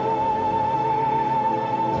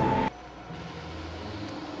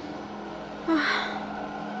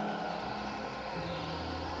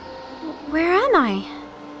 Where am I?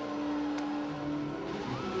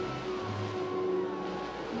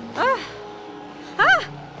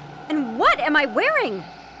 And what am I wearing?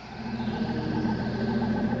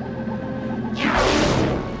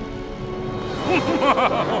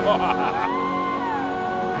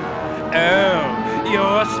 Oh,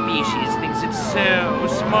 your species thinks it's so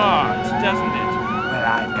smart, doesn't it? Well,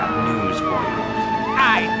 I've got news for you.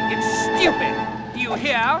 I think it's stupid. Do you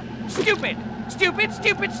hear? Stupid. Stupid,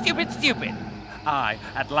 stupid, stupid, stupid. I,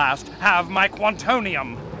 at last, have my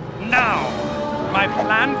Quantonium. Now, my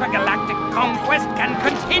plan for galactic conquest can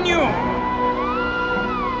continue.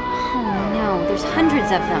 Oh no, there's hundreds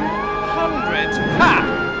of them. Hundreds?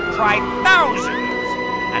 Ha! Try thousands.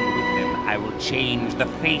 And with them, I will change the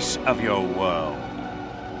face of your world.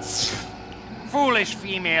 Foolish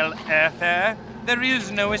female Earther, there is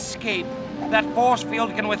no escape. That force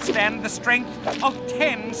field can withstand the strength of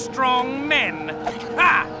 10 strong men.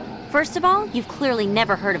 Ha! First of all, you've clearly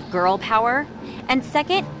never heard of girl power. And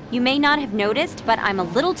second, you may not have noticed, but I'm a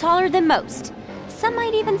little taller than most. Some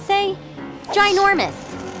might even say, ginormous.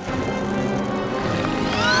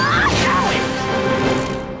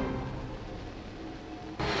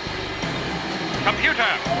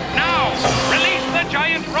 Computer, now! Release the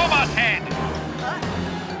giant robot head!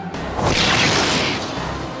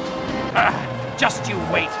 Just you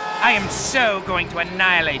wait. I am so going to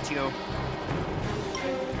annihilate you.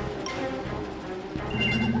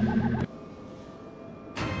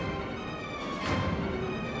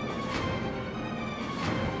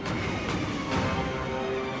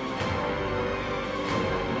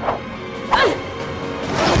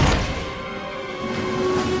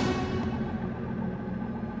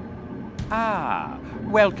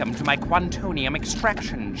 Welcome to my Quantonium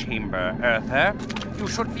extraction chamber, Earther. You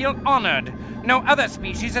should feel honored. No other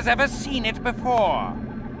species has ever seen it before.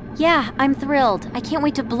 Yeah, I'm thrilled. I can't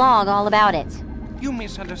wait to blog all about it. You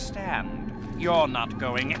misunderstand. You're not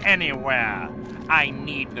going anywhere. I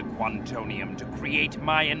need the Quantonium to create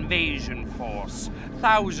my invasion force.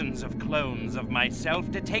 Thousands of clones of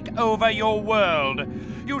myself to take over your world.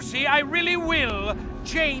 You see, I really will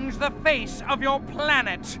change the face of your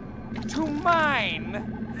planet. To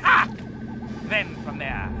mine. Ha! Then from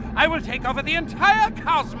there, I will take over the entire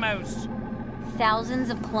cosmos. Thousands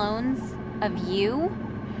of clones of you?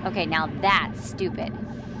 Okay, now that's stupid.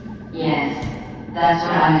 Yes, that's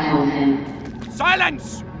what I told him.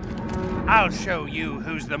 Silence! I'll show you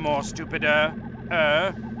who's the more stupider.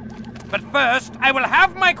 But first, I will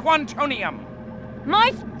have my Quantonium.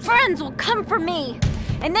 My friends will come for me,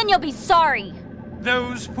 and then you'll be sorry.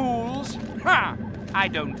 Those fools? Ha! I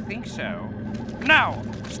don't think so. Now,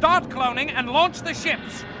 start cloning and launch the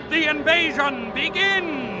ships. The invasion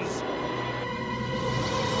begins!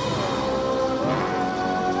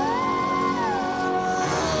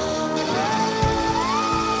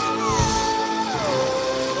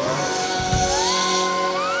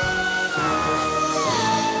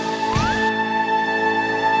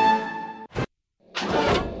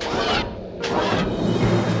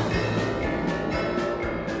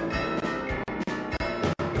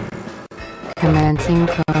 Commencing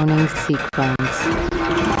cloning sequence.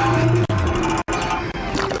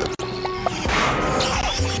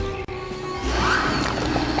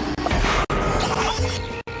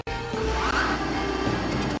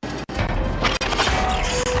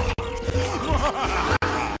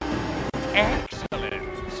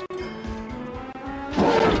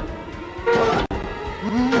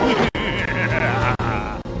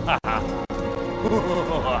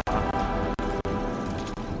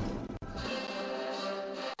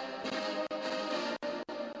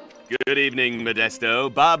 Good evening,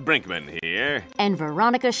 Modesto. Bob Brinkman here. And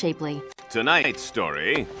Veronica Shapley. Tonight's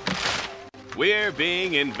story, we're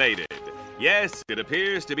being invaded. Yes, it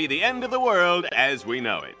appears to be the end of the world as we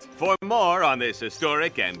know it. For more on this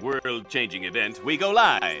historic and world-changing event, we go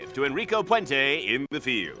live to Enrico Puente in the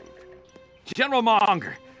field. General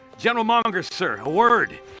Monger, sir, a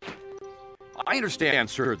word. I understand,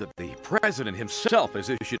 sir, that the President himself has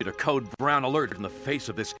issued a code brown alert in the face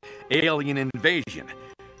of this alien invasion.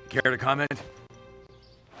 Care to comment?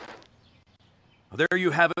 Well, there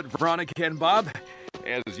you have it, Veronica and Bob.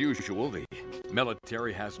 As usual, the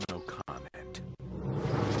military has no comment.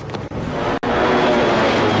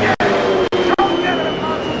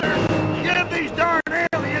 Give these darn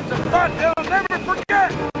aliens a butt they'll never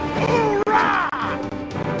forget! Hoorah!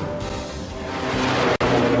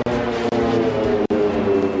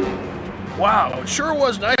 Wow, it sure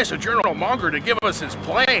was nice of General Monger to give us his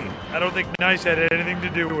plane. I don't think nice had anything to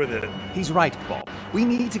do with it. He's right, Bob. We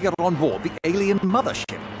need to get on board the alien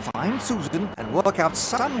mothership, find Susan, and work out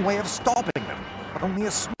some way of stopping them. Only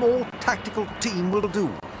a small tactical team will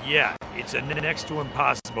do. Yeah, it's a next to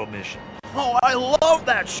impossible mission. Oh, I love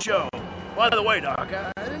that show! By the way, Doc,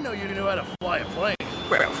 I didn't know you knew how to fly a plane.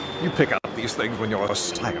 Well, you pick up these things when you're a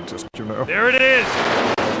scientist, you know. There it is!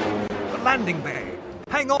 The landing bay.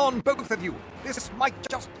 Hang on, both of you. This might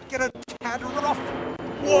just get a tad rough.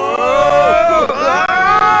 Whoa!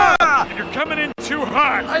 Ah! You're coming in too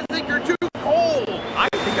hot. I think you're too cold.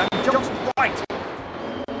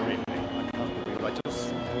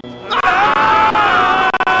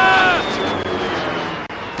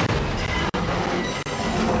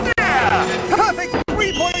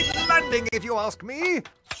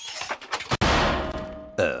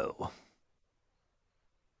 go.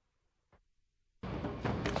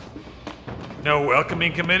 No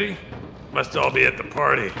welcoming committee? Must all be at the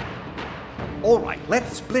party. All right,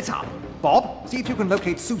 let's split up. Bob, see if you can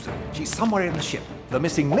locate Susan. She's somewhere in the ship. The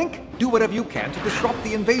missing link, do whatever you can to disrupt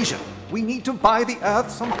the invasion. We need to buy the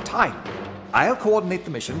Earth some time. I'll coordinate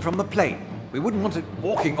the mission from the plane. We wouldn't want it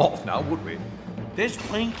walking off now, would we? This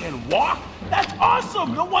plane can walk? That's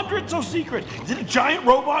awesome! No wonder it's so secret. Is it a giant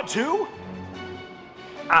robot too?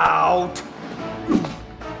 Out!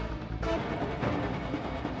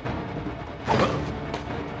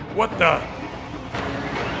 What the?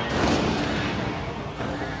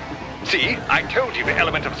 See, I told you the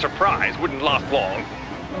element of surprise wouldn't last long.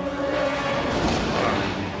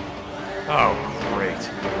 Oh, great.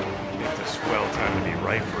 It's a swell time to be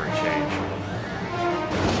right for a change.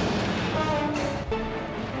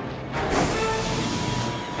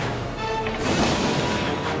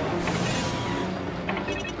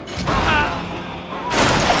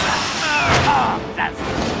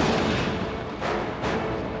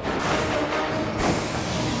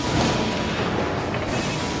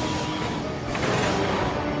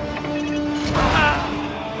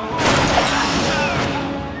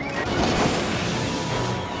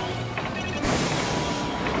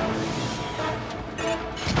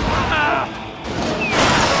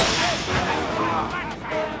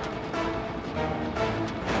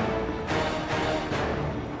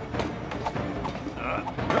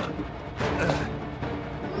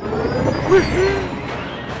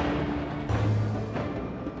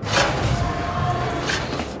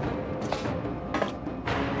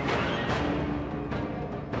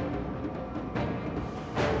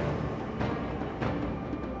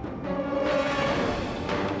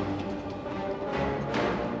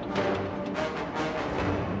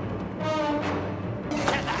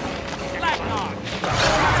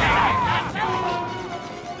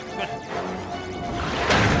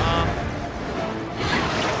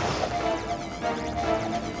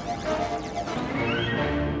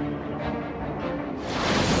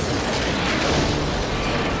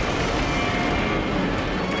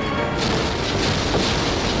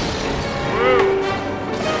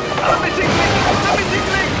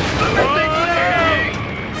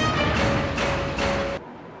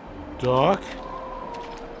 Doc?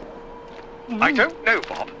 I don't know,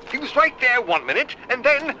 Bob. He was right there 1 minute, and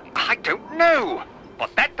then, I don't know.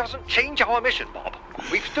 But that doesn't change our mission, Bob.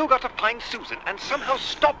 We've still got to find Susan and somehow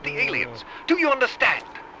stop the aliens. Do you understand?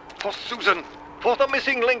 For Susan, for the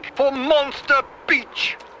missing link, for Monster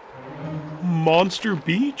Beach. Monster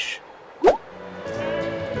Beach?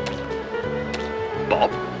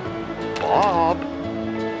 Bob? Bob?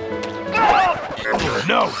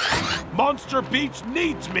 No! Monster Beach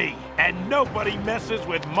needs me, and nobody messes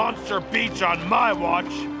with Monster Beach on my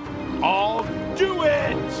watch. I'll do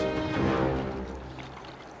it!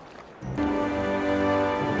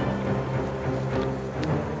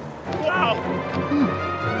 Wow!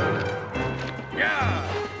 Yeah!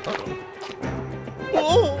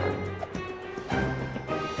 Whoa!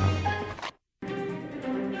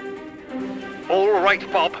 All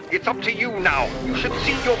right, Bob. It's up to you now. You should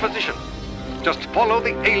see your position. Just follow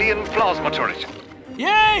the alien plasma turret.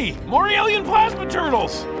 Yay! More alien plasma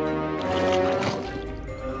turtles!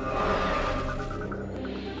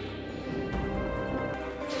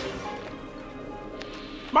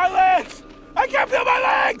 My legs! I can't feel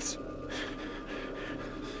my legs!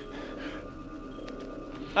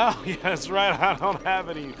 Oh, yeah, that's right. I don't have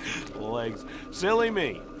any legs. Silly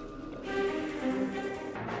me.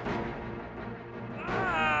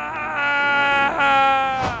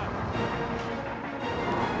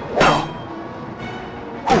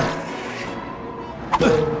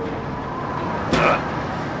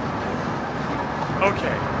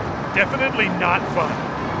 Okay, definitely not fun.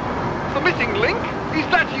 The missing link? Is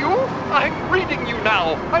that you? I'm reading you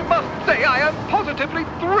now. I must say I am positively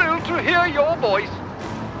thrilled to hear your voice.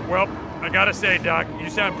 Well, I gotta say, Doc, you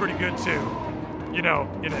sound pretty good too. You know,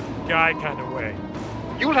 in a guy kind of way.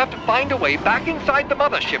 You'll have to find a way back inside the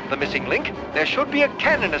mothership, the missing link. There should be a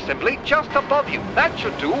cannon assembly just above you. That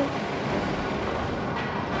should do.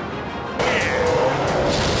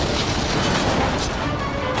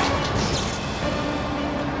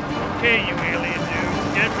 Okay, you alien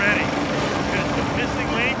dude, get ready. Because the missing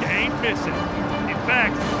link ain't missing. In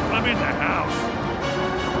fact, I'm in the house.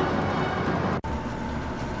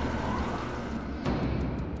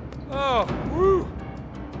 Oh, woo!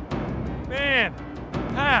 Man,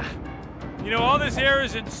 you know, all this air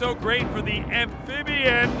isn't so great for the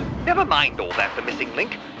amphibian. Never mind all that, the missing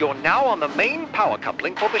link. You're now on the main power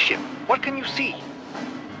coupling for the ship. What can you see?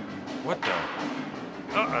 What the?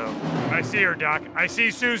 Uh-oh. I see her, Doc. I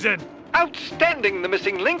see Susan. Outstanding, the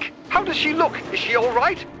missing link. How does she look? Is she all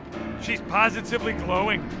right? She's positively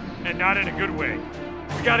glowing, and not in a good way.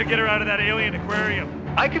 We gotta get her out of that alien aquarium.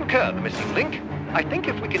 I concur, the missing link. I think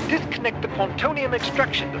if we can disconnect the quantonium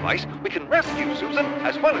extraction device, we can rescue Susan,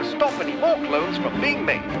 as well as stop any more clones from being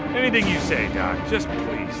made. Anything you say, Doc. Just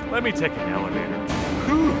please, let me take an elevator.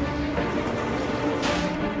 Whew.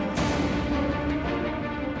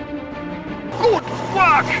 Good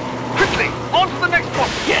work! Quickly, on to the next one!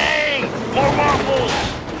 Yay! More waffles!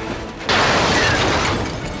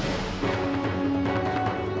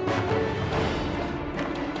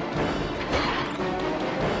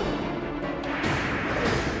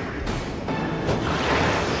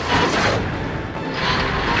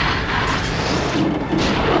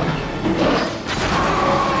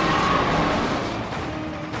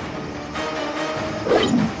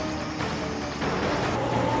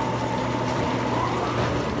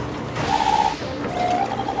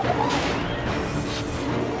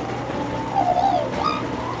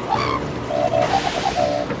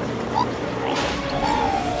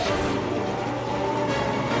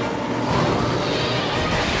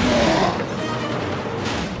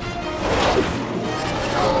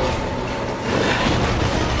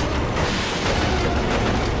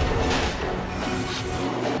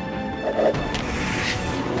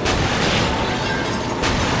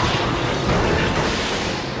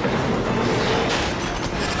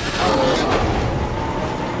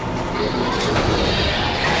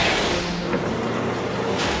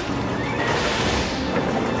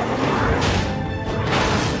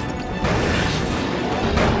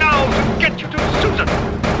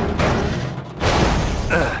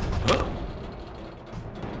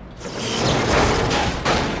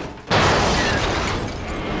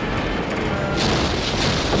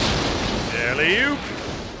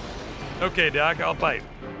 Okay, Doc, I'll bite.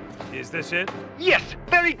 Is this it? Yes,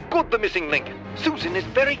 very good, the missing link. Susan is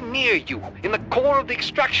very near you, in the core of the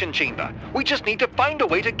extraction chamber. We just need to find a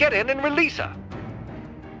way to get in and release her.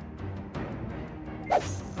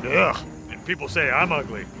 Ugh, and people say I'm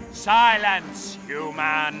ugly. Silence,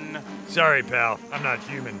 human. Sorry, pal, I'm not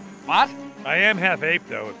human. What? I am half ape,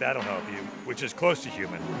 though, if that'll help you, which is close to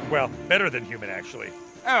human. Well, better than human, actually.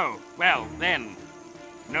 Oh, well, then.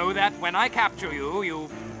 Know that when I capture you, you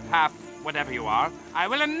half whatever you are, I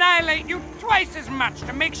will annihilate you twice as much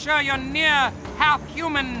to make sure your near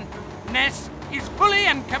half-humanness is fully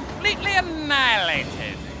and completely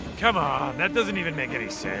annihilated. Come on, that doesn't even make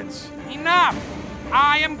any sense. Enough!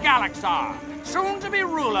 I am Galaxar, soon to be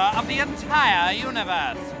ruler of the entire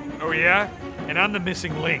universe. Oh yeah? And I'm the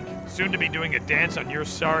missing link, soon to be doing a dance on your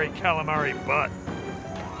sorry calamari butt.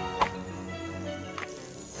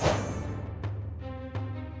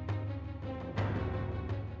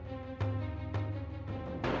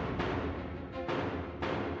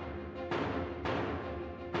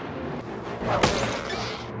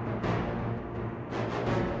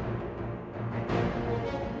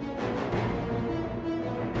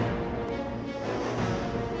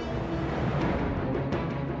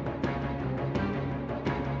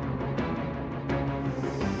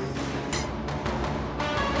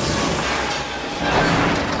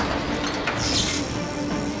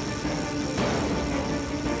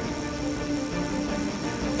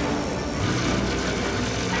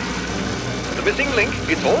 The missing link,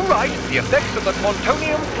 it's all right. The effects of the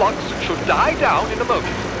quantonium flux should die down in a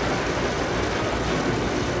moment.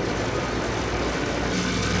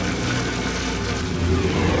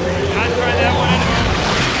 I'll try that one.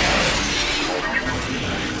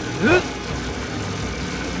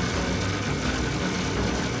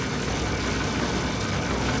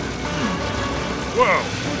 Whoa.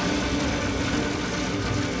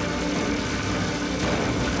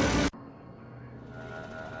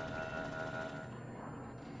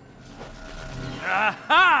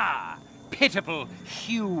 Aha! Pitiful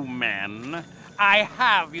human. I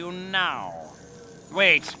have you now.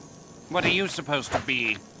 Wait, what are you supposed to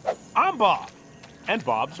be? I'm Bob. And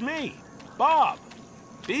Bob's me. Bob.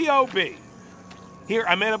 B-O-B. Here,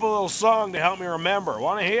 I made up a little song to help me remember.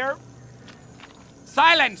 Want to hear?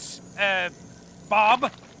 Silence,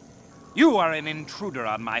 Bob. You are an intruder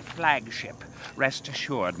on my flagship. Rest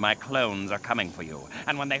assured, my clones are coming for you.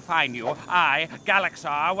 And when they find you, I,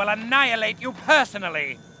 Galaxar, will annihilate you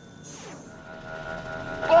personally.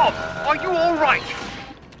 Bob, are you all right?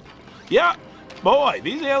 Yeah. Boy,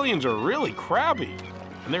 these aliens are really crabby.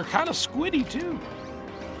 And they're kind of squiddy, too.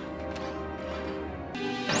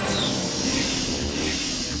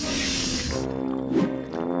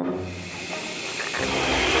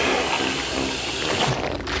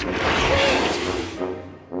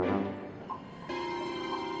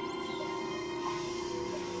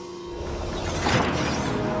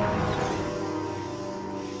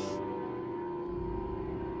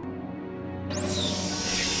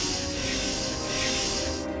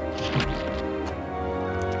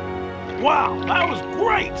 Wow, that was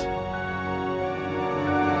great!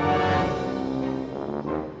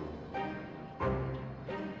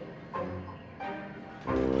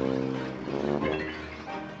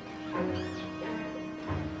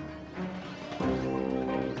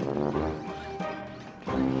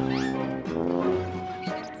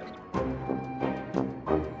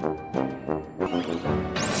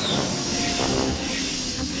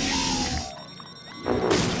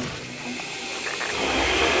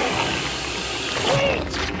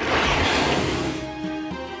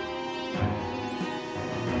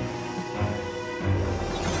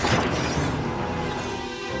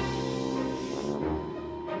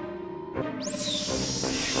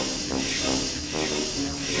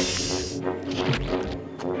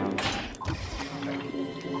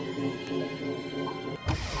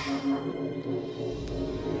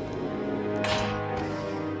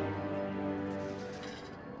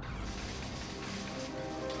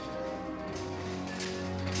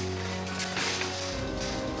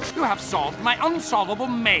 You have solved my unsolvable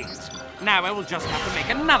maze. Now I will just have to make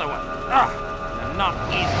another one. Ugh, they're not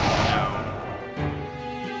easy, though.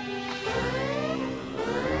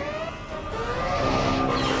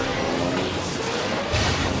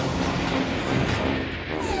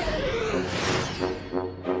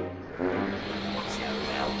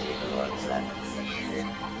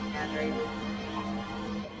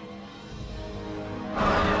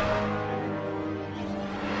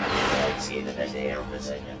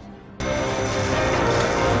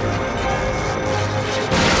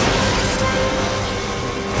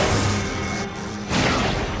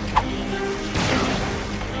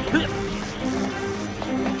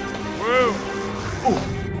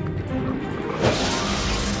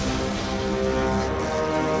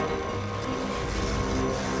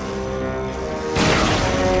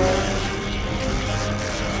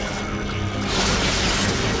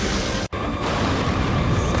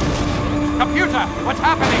 What's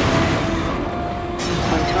happening?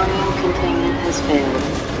 Plutonium containment has failed.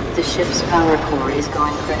 The ship's power core is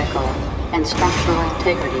going critical, and structural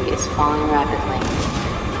integrity is falling rapidly.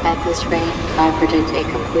 At this rate, I predict a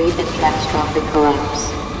complete and catastrophic collapse.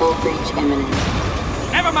 Full breach imminent.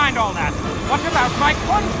 Never mind all that. What about my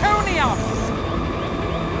plutonium?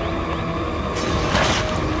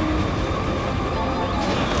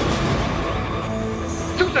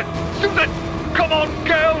 Susan! Susan! Come on,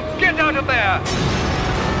 girl! Get out of there!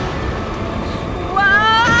 Whoa!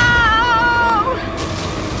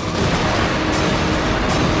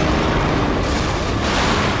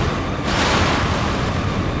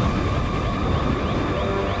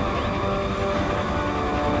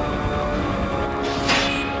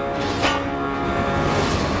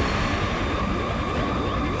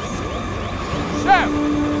 So,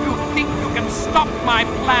 you think you can stop my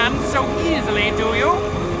plan so easily, do you?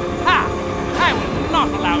 Ha! I will not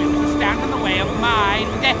allow you to stand in the way of my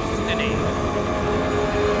destiny.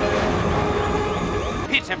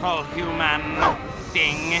 Pitiful human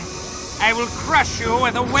thing. I will crush you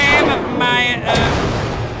with a wave of my,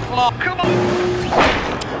 claw. Come on!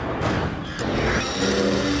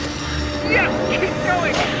 Yes! Keep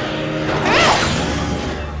going!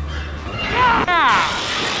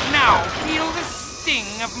 Now, feel the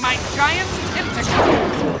sting of my giant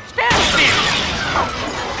tentacle. Stand still!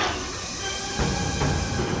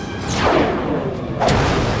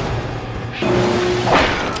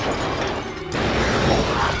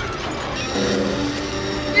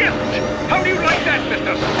 How do you like that,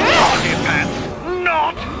 Mr. Smarty Pants?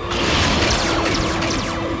 Not!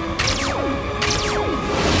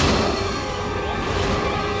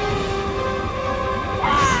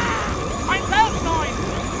 My belt noise!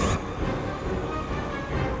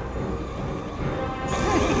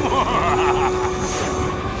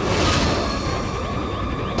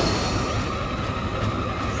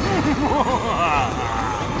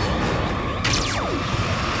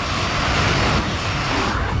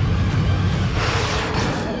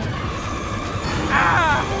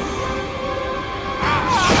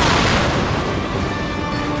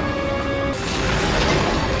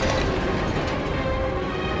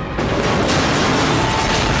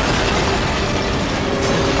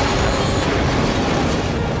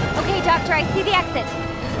 Doctor, I see the exit.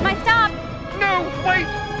 This is my stop. No, wait!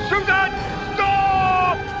 Susan!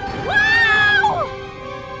 Stop! Wow!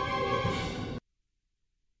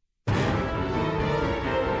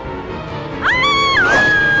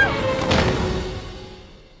 Ah!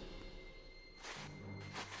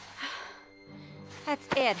 That's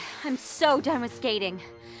it. I'm so done with skating.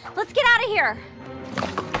 Let's get out of here.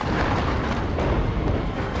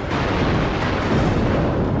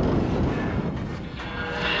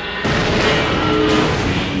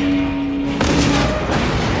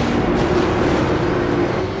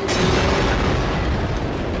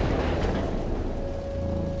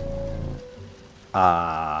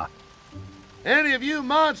 any of you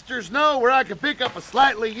monsters know where I could pick up a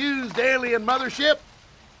slightly used alien mothership?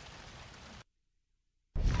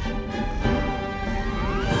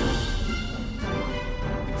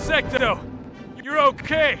 Insecto, you're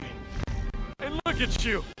okay. And look at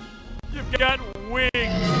you. You've got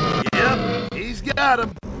wings. Yep, he's got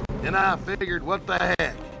them. And I figured, what the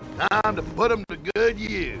heck? Time to put them to good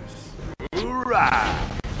use.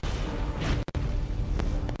 Hoorah!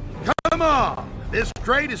 Come on! This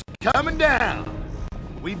crate is coming down.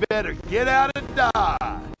 We better get out of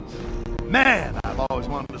Dodge. Man, I've always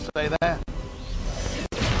wanted to say that.